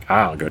I was like,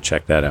 I'll go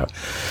check that out.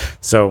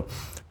 So,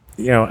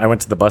 I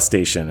went to the bus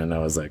station, and I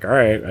was like, all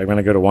right, I'm going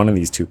to go to one of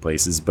these two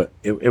places. But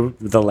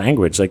the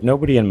language, like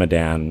nobody in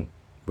Medan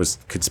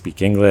could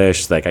speak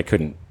English. Like I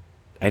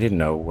didn't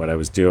know what I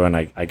was doing.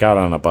 I got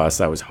on a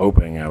bus. I was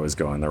hoping I was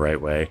going the right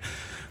way.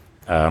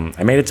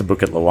 I made it to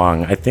Bukit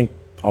Lawang. I think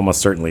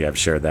almost certainly I've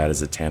shared that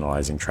as a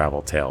tantalizing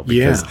travel tale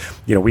because,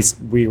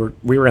 we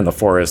were in the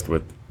forest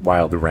with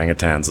wild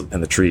orangutans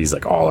in the trees,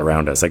 like all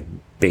around us, like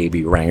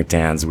baby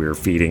orangutans. We were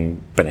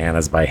feeding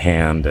bananas by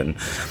hand, and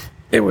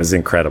it was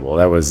incredible.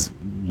 That was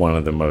one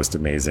of the most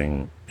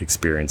amazing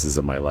experiences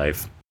of my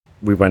life.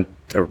 It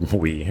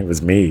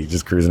was me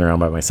just cruising around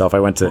by myself. I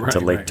went to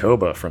Lake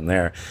Toba from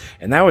there,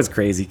 and that was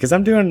crazy because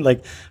I'm doing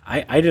like,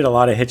 I did a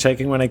lot of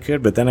hitchhiking when I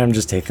could, but then I'm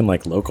just taking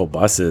like local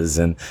buses,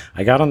 and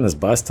I got on this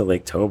bus to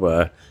Lake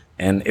Toba,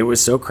 and it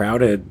was so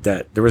crowded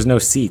that there was no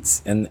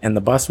seats, and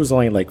the bus was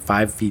only like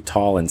 5 feet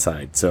tall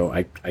inside. So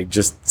I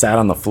just sat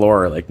on the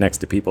floor like next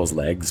to people's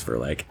legs for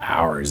like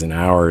hours and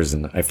hours,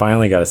 and I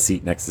finally got a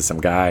seat next to some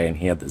guy, and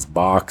he had this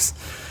box.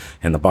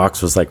 And the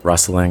box was like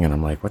rustling, and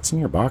I'm like, what's in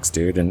your box,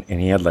 dude? And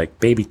he had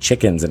like baby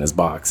chickens in his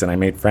box. And I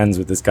made friends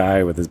with this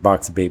guy with his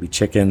box of baby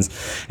chickens.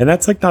 And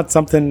that's like not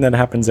something that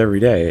happens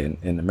every day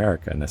in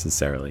America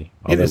necessarily.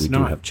 Although we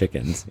do have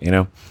chickens,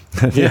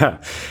 Yeah.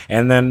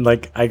 And then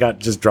like I got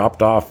just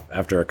dropped off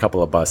after a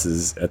couple of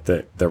buses at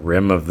the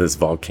rim of this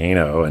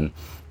volcano. And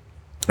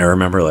I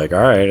remember like,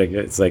 all right,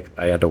 it's like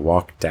I had to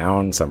walk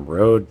down some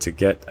road to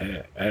get,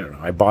 I don't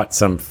know, I bought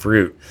some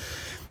fruit.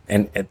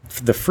 And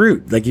the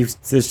fruit, like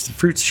there's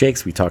fruit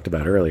shakes we talked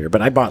about earlier,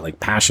 but I bought like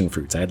passion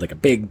fruits. I had like a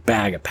big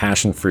bag of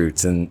passion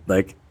fruits, and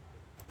like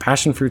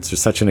passion fruits are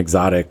such an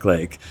exotic,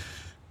 like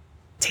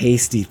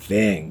tasty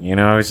thing.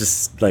 It's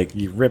just like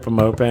you rip them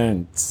open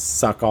and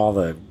suck all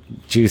the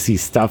juicy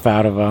stuff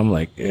out of them.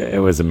 Like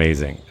it was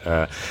amazing.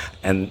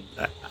 And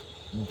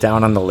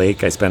down on the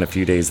lake, I spent a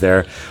few days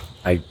there.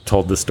 I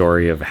told the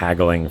story of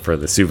haggling for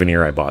the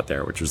souvenir I bought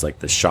there, which was like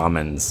the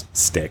shaman's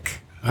stick.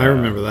 I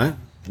remember that.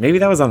 Maybe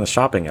that was on the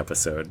shopping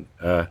episode.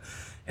 And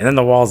then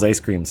the Walls ice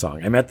cream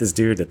song. I met this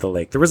dude at the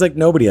lake. There was like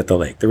nobody at the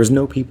lake. There was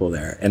no people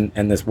there.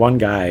 And this one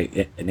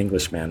guy, an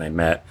Englishman I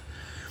met,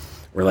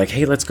 we're like,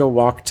 hey, let's go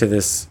walk to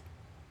this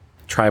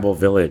tribal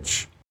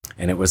village.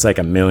 And it was like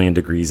 1,000,000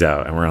 degrees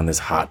out, and we're on this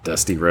hot,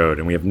 dusty road,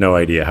 and we have no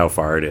idea how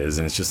far it is.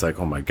 And it's just like,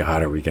 oh my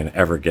God, are we going to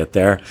ever get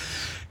there?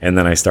 And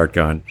then I start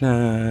going,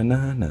 na,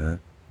 na, na.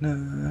 Na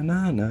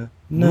na na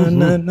na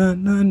na na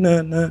na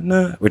na na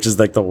na, which is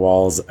like the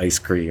Walls ice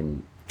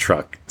cream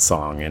truck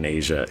song in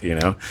Asia,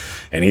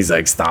 and he's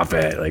like, stop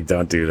it, like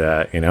don't do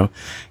that, and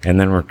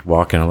then we're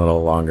walking a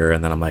little longer,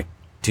 and then I'm like,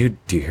 dude,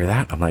 do you hear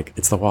that? I'm like,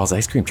 it's the Walls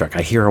ice cream truck.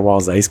 I hear a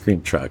Walls ice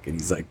cream truck. And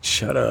he's like,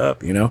 shut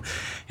up,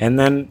 and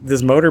then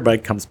this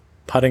motorbike comes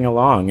putting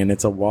along, and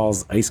it's a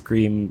Walls ice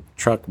cream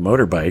truck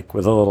motorbike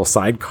with a little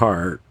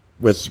sidecar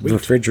with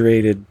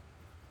refrigerated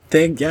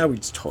thing. Yeah, we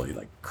just totally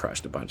like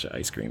crushed a bunch of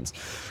ice creams.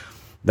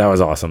 That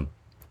was awesome.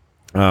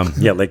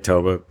 Lake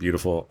Toba,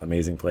 beautiful,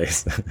 amazing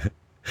place.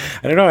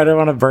 I don't know. I don't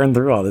want to burn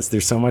through all this.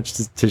 There's so much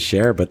to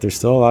share, but there's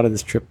still a lot of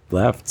this trip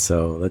left.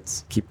 So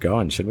let's keep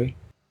going, should we?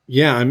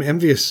 Yeah, I'm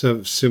envious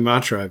of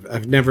Sumatra.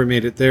 I've never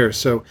made it there.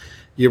 So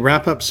you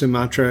wrap up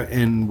Sumatra,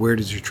 and where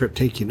does your trip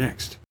take you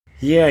next?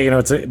 Yeah,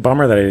 it's a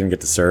bummer that I didn't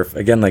get to surf.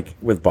 Again, like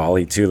with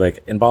Bali too,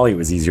 like in Bali it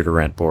was easier to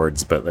rent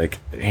boards, but like,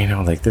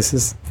 like this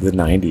is the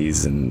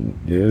 90s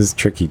and it was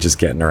tricky just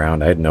getting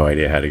around. I had no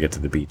idea how to get to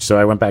the beach. So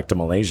I went back to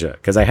Malaysia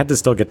because I had to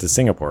still get to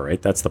Singapore,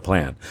 right? That's the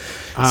plan.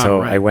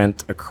 Right. I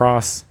went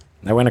across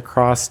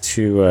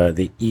to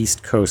the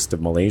east coast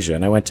of Malaysia,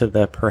 and I went to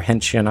the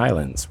Perhentian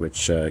Islands,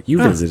 which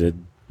you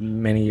visited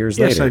many years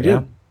later. Yes, I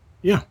did.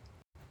 Yeah.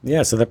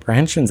 Yeah, so the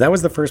Perhentians, that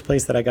was the first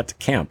place that I got to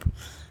camp.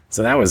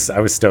 So I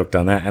was stoked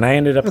on that, and I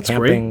ended up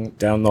camping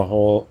down the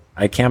whole.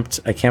 I camped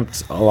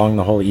along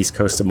the whole east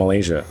coast of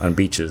Malaysia on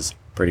beaches,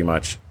 pretty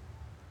much.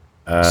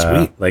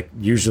 Sweet. like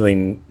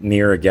usually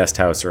near a guest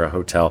house or a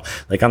hotel.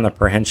 Like on the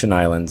Perhentian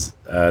Islands,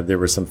 there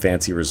was some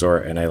fancy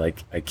resort, and I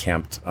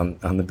camped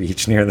on the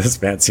beach near this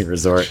fancy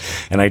resort,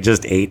 and I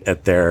just ate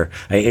at their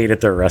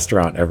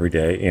restaurant every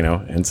day,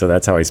 and so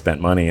that's how I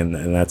spent money, and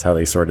that's how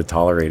they sort of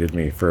tolerated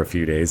me for a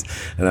few days.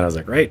 And then I was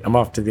like, right, I'm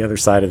off to the other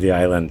side of the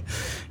island,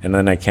 and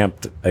then I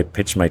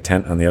pitched my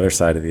tent on the other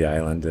side of the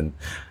island, and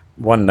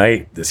one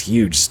night this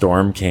huge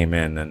storm came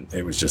in, and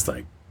it was just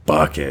like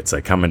buckets,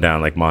 like coming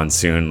down like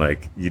monsoon,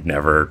 like you'd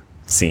never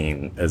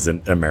seen as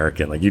an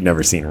American, like you'd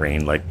never seen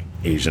rain like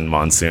Asian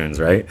monsoons,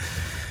 right?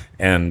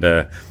 And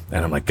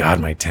I'm like, God,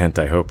 my tent,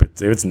 I hope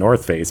it's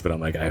north face, but I'm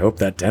like, I hope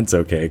that tent's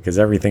okay because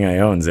everything I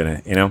own's in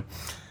it,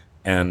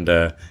 And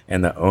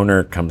the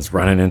owner comes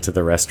running into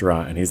the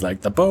restaurant, and he's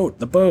like, the boat,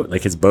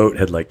 like his boat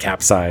had like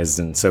capsized,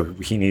 and so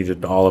he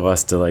needed all of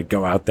us to like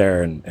go out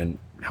there and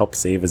help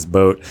save his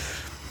boat.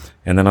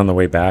 And then on the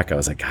way back, I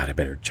was like, God, I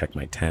better check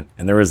my tent.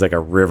 And there was like a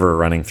river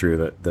running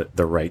through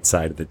the right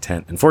side of the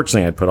tent.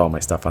 Unfortunately, I'd put all my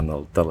stuff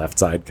on the left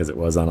side because it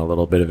was on a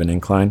little bit of an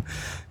incline.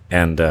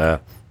 And yeah,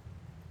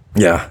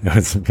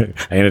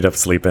 I ended up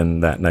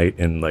sleeping that night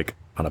in like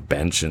on a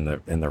bench in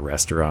the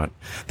restaurant.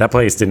 That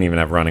place didn't even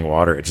have running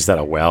water. It just had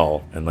a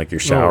well, and like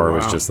your shower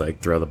was just like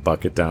throw the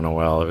bucket down a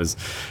well. It was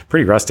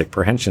pretty rustic.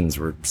 Perhensions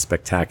were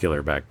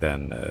spectacular back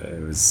then.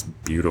 It was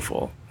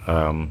beautiful.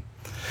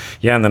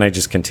 Yeah, and then I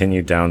just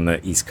continued down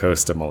the east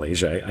coast of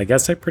Malaysia. I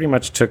guess I pretty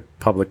much took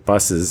public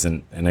buses,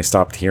 and I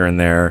stopped here and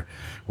there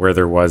where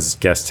there was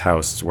guest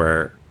house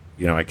where,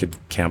 I could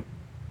camp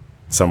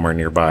somewhere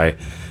nearby.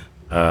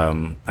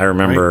 I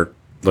remember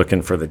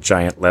looking for the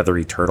giant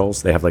leathery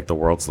turtles. They have like the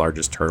world's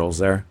largest turtles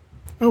there.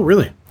 Oh,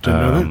 really?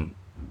 Didn't know that.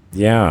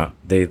 Yeah,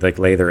 they like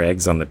lay their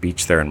eggs on the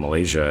beach there in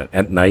Malaysia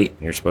at night.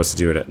 You're supposed to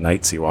do it at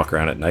night, so you walk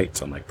around at night.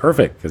 So I'm like,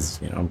 perfect, because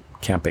I'm a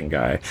camping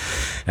guy.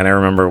 And I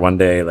remember one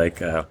day,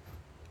 like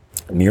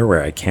near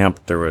where I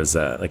camped, there was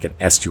like an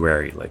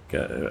estuary, like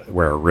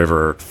where a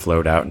river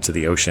flowed out into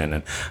the ocean.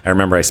 And I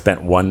remember I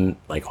spent one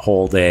like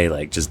whole day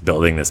like just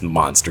building this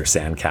monster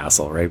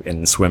sandcastle, right,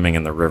 and swimming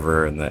in the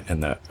river and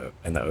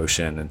the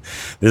ocean. And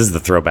this is the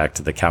throwback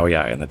to the cow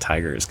yai and the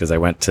tigers, because I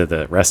went to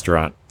the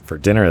restaurant for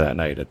dinner that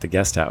night at the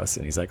guest house,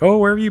 and he's like, oh,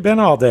 where have you been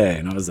all day?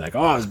 And I was like,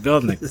 oh, I was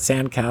building the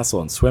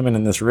sandcastle and swimming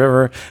in this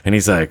river. And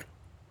he's like,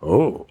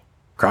 oh,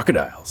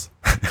 crocodiles.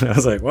 And I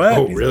was like, what?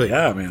 Oh, really? Like,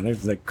 yeah, man,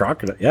 there's like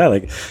crocodile. Yeah,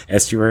 like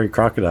estuary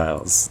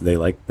crocodiles. They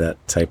like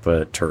that type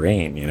of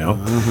terrain,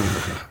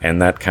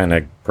 And that kind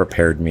of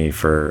prepared me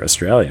for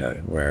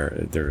Australia,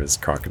 where there is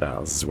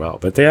crocodiles as well.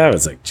 But yeah, I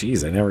was like,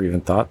 geez, I never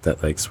even thought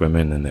that like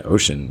swimming in the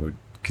ocean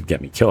could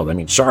get me killed. I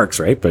mean, sharks,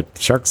 right? But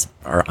sharks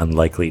are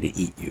unlikely to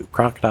eat you.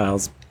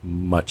 Crocodiles,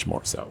 much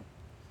more so.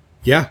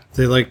 Yeah,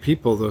 they like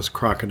people, those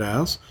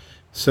crocodiles.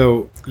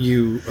 So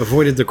you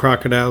avoided the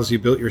crocodiles, you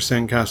built your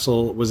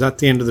sandcastle. Was that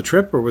the end of the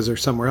trip, or was there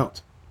somewhere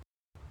else?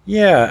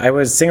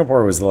 Yeah,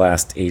 Singapore was the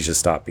last Asia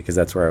stop, because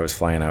that's where I was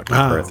flying out to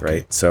Perth, okay.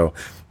 Right? So,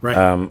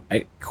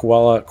 Kuala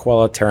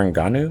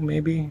Terengganu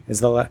maybe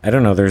is I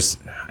don't know.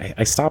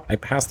 I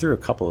passed through a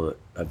couple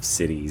of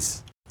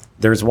cities.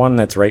 There's one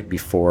that's right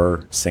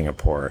before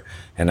Singapore,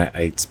 and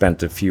I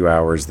spent a few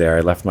hours there.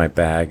 I left my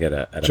bag at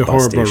a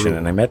bus station,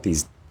 and I met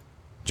these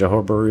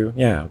Johor Bahru.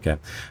 Yeah, okay.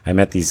 I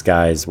met these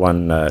guys,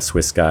 one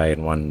Swiss guy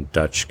and one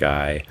Dutch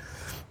guy,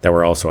 that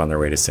were also on their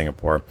way to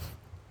Singapore.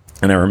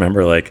 And I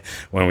remember like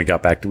when we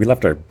got back, we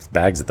left our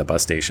bags at the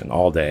bus station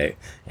all day.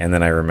 And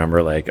then I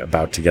remember like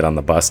about to get on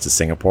the bus to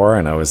Singapore,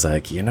 and I was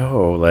like,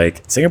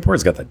 like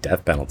Singapore's got the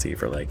death penalty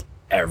for like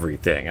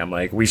everything. I'm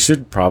like, we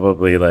should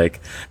probably like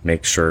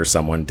make sure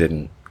someone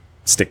didn't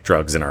stick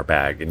drugs in our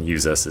bag and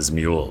use us as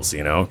mules,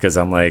 because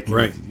I'm like,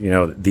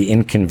 the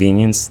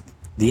inconvenience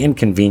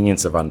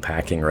of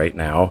unpacking right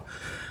now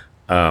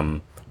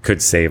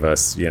could save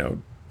us,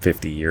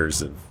 50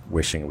 years of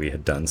wishing we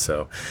had done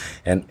so.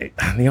 And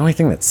the only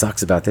thing that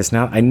sucks about this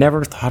now, I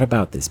never thought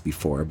about this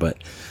before,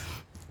 but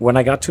when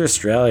I got to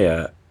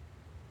Australia,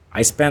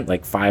 I spent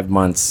like 5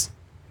 months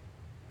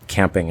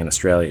camping in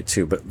Australia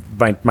too, but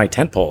my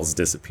tent poles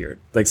disappeared.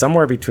 Like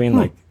somewhere between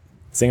like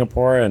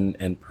Singapore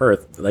and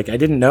Perth. Like I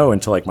didn't know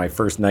until like my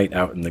first night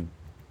out in the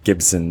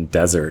Gibson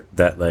Desert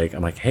that like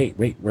I'm like, hey,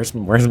 wait, where's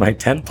my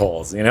tent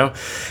poles,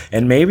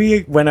 And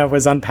maybe when I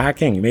was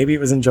unpacking, maybe it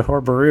was in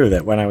Johor Bahru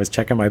that when I was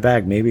checking my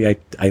bag, maybe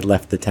I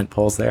left the tent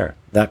poles there.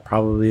 That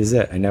probably is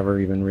it. I never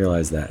even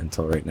realized that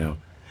until right now.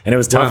 And it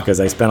was tough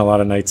because I spent a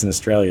lot of nights in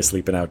Australia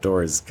sleeping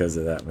outdoors because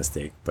of that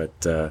mistake.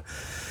 But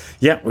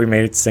yeah, we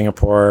made it to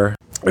Singapore.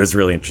 It was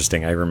really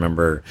interesting. I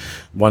remember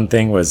one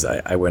thing was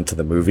I went to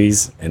the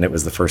movies, and it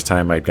was the first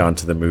time I'd gone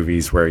to the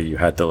movies where you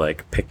had to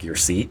like pick your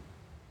seat.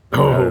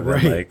 Oh,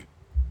 right. Like,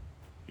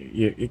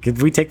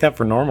 we take that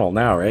for normal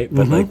now, right?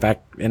 But like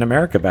back in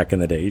America, back in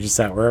the day, you just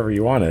sat wherever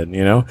you wanted,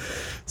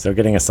 So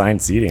getting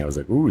assigned seating, I was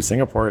like, ooh,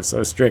 Singapore is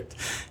so strict.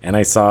 And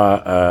I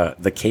saw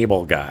The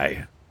Cable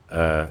Guy,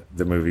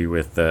 the movie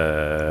with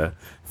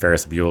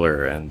Ferris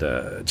Bueller and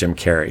Jim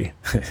Carrey.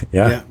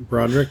 Yeah,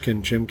 Broderick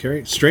and Jim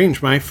Carrey.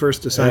 Strange, my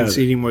first assigned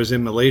seating was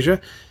in Malaysia,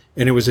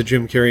 and it was a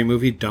Jim Carrey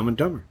movie, Dumb and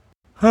Dumber.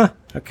 Huh,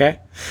 okay.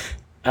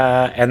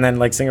 And then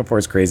like Singapore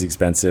is crazy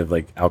expensive,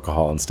 like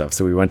alcohol and stuff.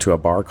 So we went to a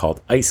bar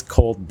called Ice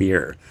Cold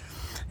Beer.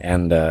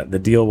 And the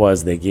deal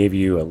was they gave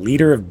you a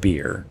liter of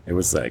beer. It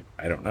was like,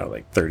 I don't know,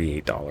 like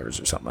 $38 or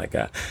something like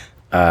that.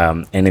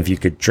 And if you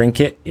could drink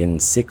it in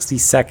 60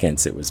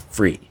 seconds, it was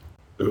free.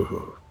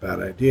 Ooh, bad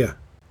idea.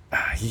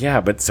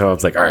 Yeah, but so I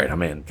was like, all right,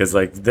 I'm in. Because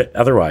like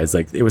otherwise,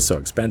 like it was so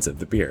expensive,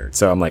 the beer.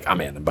 So I'm like,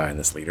 I'm in. I'm buying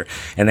this liter.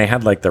 And they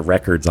had like the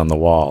records on the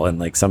wall. And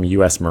like some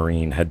U.S.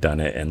 Marine had done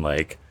it in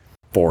like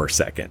 4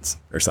 seconds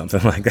or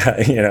something like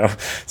that, you know?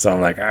 So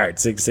I'm like, all right,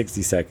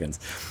 60 seconds.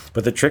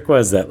 But the trick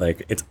was that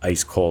like it's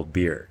ice cold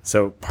beer.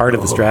 So part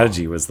of the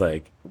strategy was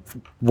like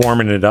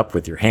warming it up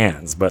with your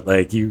hands, but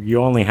like you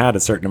only had a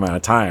certain amount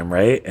of time,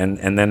 right?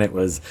 And then it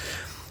was,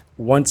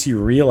 once you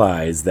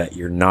realize that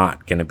you're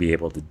not going to be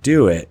able to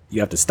do it,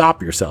 you have to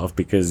stop yourself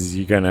because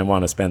you're going to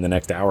want to spend the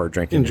next hour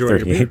drinking a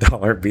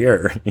 $38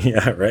 beer.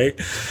 Yeah, right?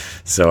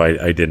 So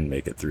I didn't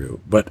make it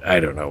through. But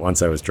I don't know.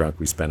 Once I was drunk,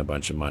 we spent a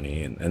bunch of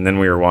money. And then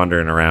we were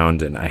wandering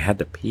around and I had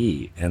to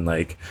pee. And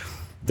like,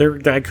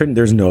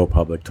 there's no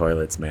public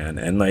toilets, man.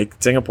 And like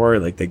Singapore,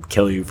 like they'd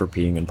kill you for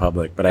peeing in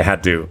public. But I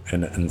had to.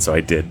 And so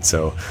I did.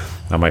 So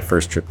on my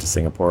first trip to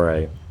Singapore,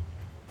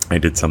 I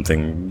did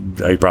something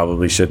I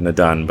probably shouldn't have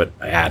done, but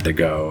I had to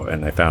go,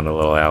 and I found a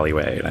little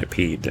alleyway, and I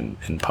peed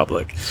in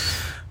public.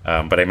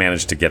 But I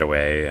managed to get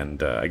away,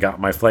 and I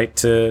got my flight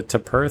to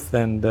Perth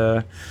and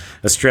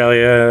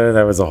Australia.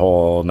 That was a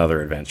whole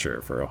another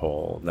adventure for a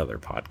whole another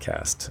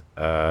podcast.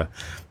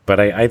 But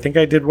I think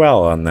I did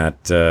well on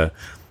that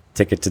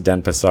ticket to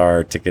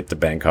Denpasar, ticket to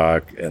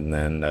Bangkok, and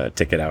then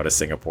ticket out of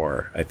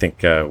Singapore. I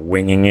think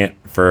winging it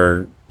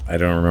for, I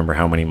don't remember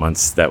how many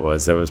months that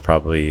was. That was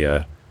probably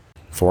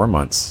 4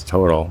 months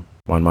total.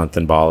 1 month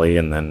in Bali,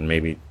 and then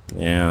maybe,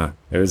 yeah,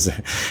 it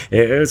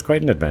was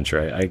quite an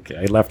adventure.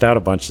 I left out a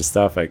bunch of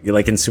stuff.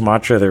 Like in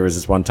Sumatra, there was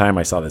this one time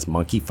I saw this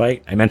monkey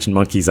fight. I mentioned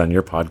monkeys on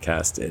your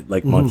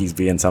podcast, monkeys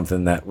being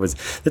something that's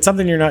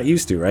something you're not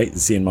used to, right?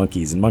 Seeing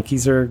monkeys, and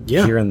monkeys are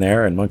here and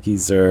there, and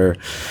monkeys are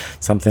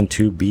something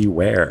to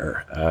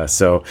beware.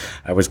 So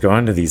I was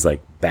going to these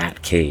like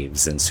bat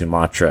caves in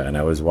Sumatra, and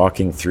I was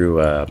walking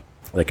through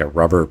like a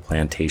rubber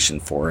plantation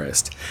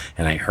forest,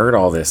 and I heard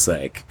all this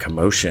like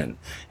commotion,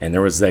 and there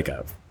was like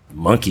a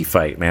monkey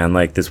fight, man.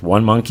 Like this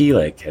one monkey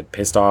like had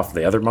pissed off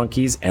the other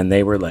monkeys, and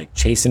they were like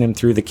chasing him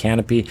through the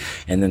canopy,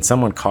 and then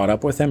someone caught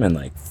up with him and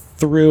like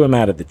threw him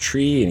out of the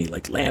tree, and he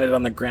like landed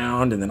on the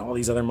ground, and then all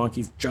these other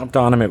monkeys jumped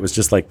on him. It was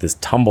just like this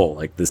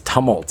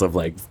tumult of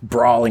like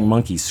brawling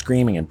monkeys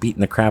screaming and beating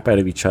the crap out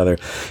of each other,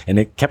 and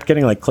it kept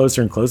getting like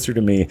closer and closer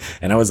to me,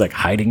 and I was like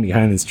hiding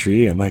behind this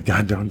tree. I'm like,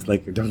 God, don't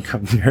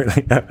come here.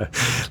 Like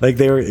that. Like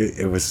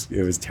it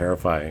was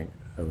terrifying.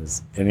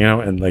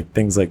 And like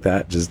things like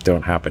that just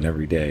don't happen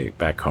every day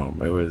back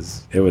home. It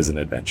was an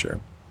adventure.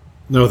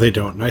 No, they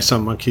don't. And I saw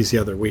monkeys the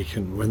other week,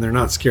 and when they're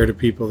not scared of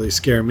people, they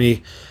scare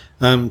me.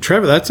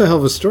 Trevor, that's a hell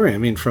of a story. I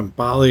mean, from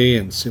Bali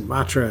and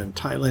Sumatra and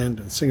Thailand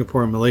and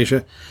Singapore and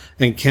Malaysia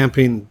and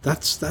camping,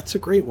 that's a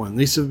great one.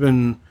 These have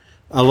been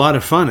a lot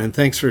of fun, and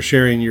thanks for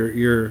sharing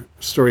your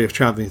story of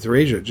traveling through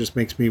Asia. It just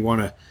makes me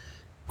want to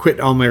quit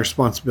all my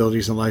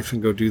responsibilities in life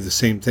and go do the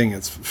same thing.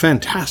 It's a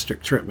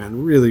fantastic trip,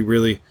 man. Really,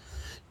 really,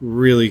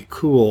 really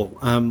cool.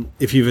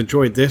 If you've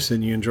enjoyed this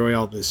and you enjoy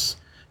all this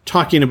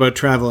talking about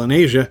travel in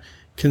Asia,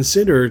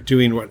 consider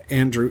doing what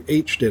Andrew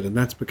H. did, and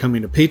that's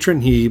becoming a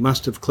patron. He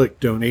must have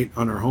clicked donate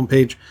on our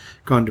homepage,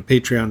 gone to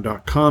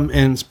patreon.com,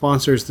 and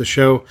sponsors the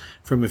show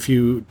from a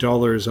few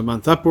dollars a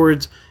month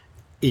upwards.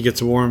 He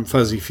gets a warm,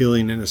 fuzzy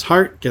feeling in his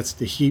heart, gets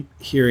to keep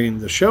hearing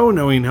the show,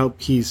 knowing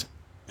he's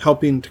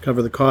helping to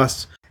cover the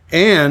costs,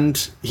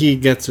 and he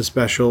gets a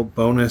special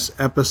bonus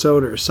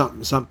episode or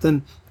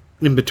something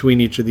in between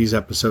each of these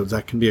episodes.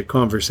 That can be a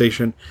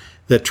conversation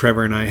that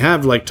Trevor and I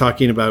have, like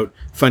talking about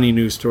funny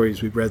news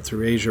stories we've read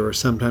through Asia, or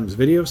sometimes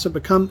videos. So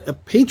become a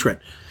patron.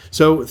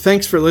 So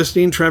thanks for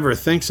listening, Trevor.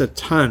 Thanks a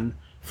ton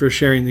for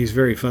sharing these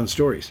very fun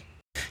stories.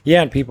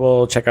 Yeah, and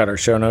people check out our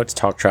show notes,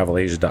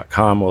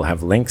 talktravelasia.com. We'll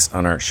have links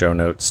on our show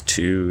notes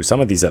to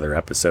some of these other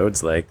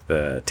episodes, like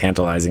the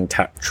tantalizing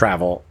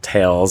travel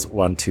tales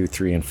 1, 2,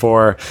 3, and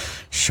 4,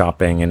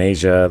 shopping in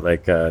Asia.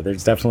 Like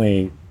there's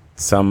definitely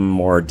some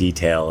more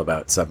detail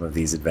about some of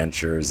these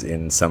adventures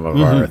in some of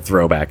our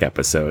throwback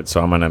episodes. So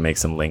I'm going to make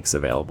some links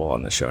available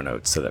on the show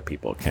notes so that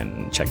people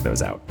can check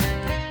those out.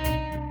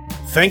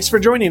 Thanks for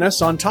joining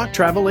us on Talk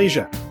Travel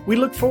Asia. We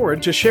look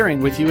forward to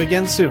sharing with you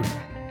again soon.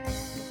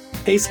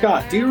 Hey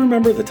Scott, do you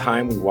remember the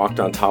time we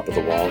walked on top of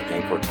the wall at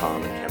Angkor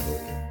Thom in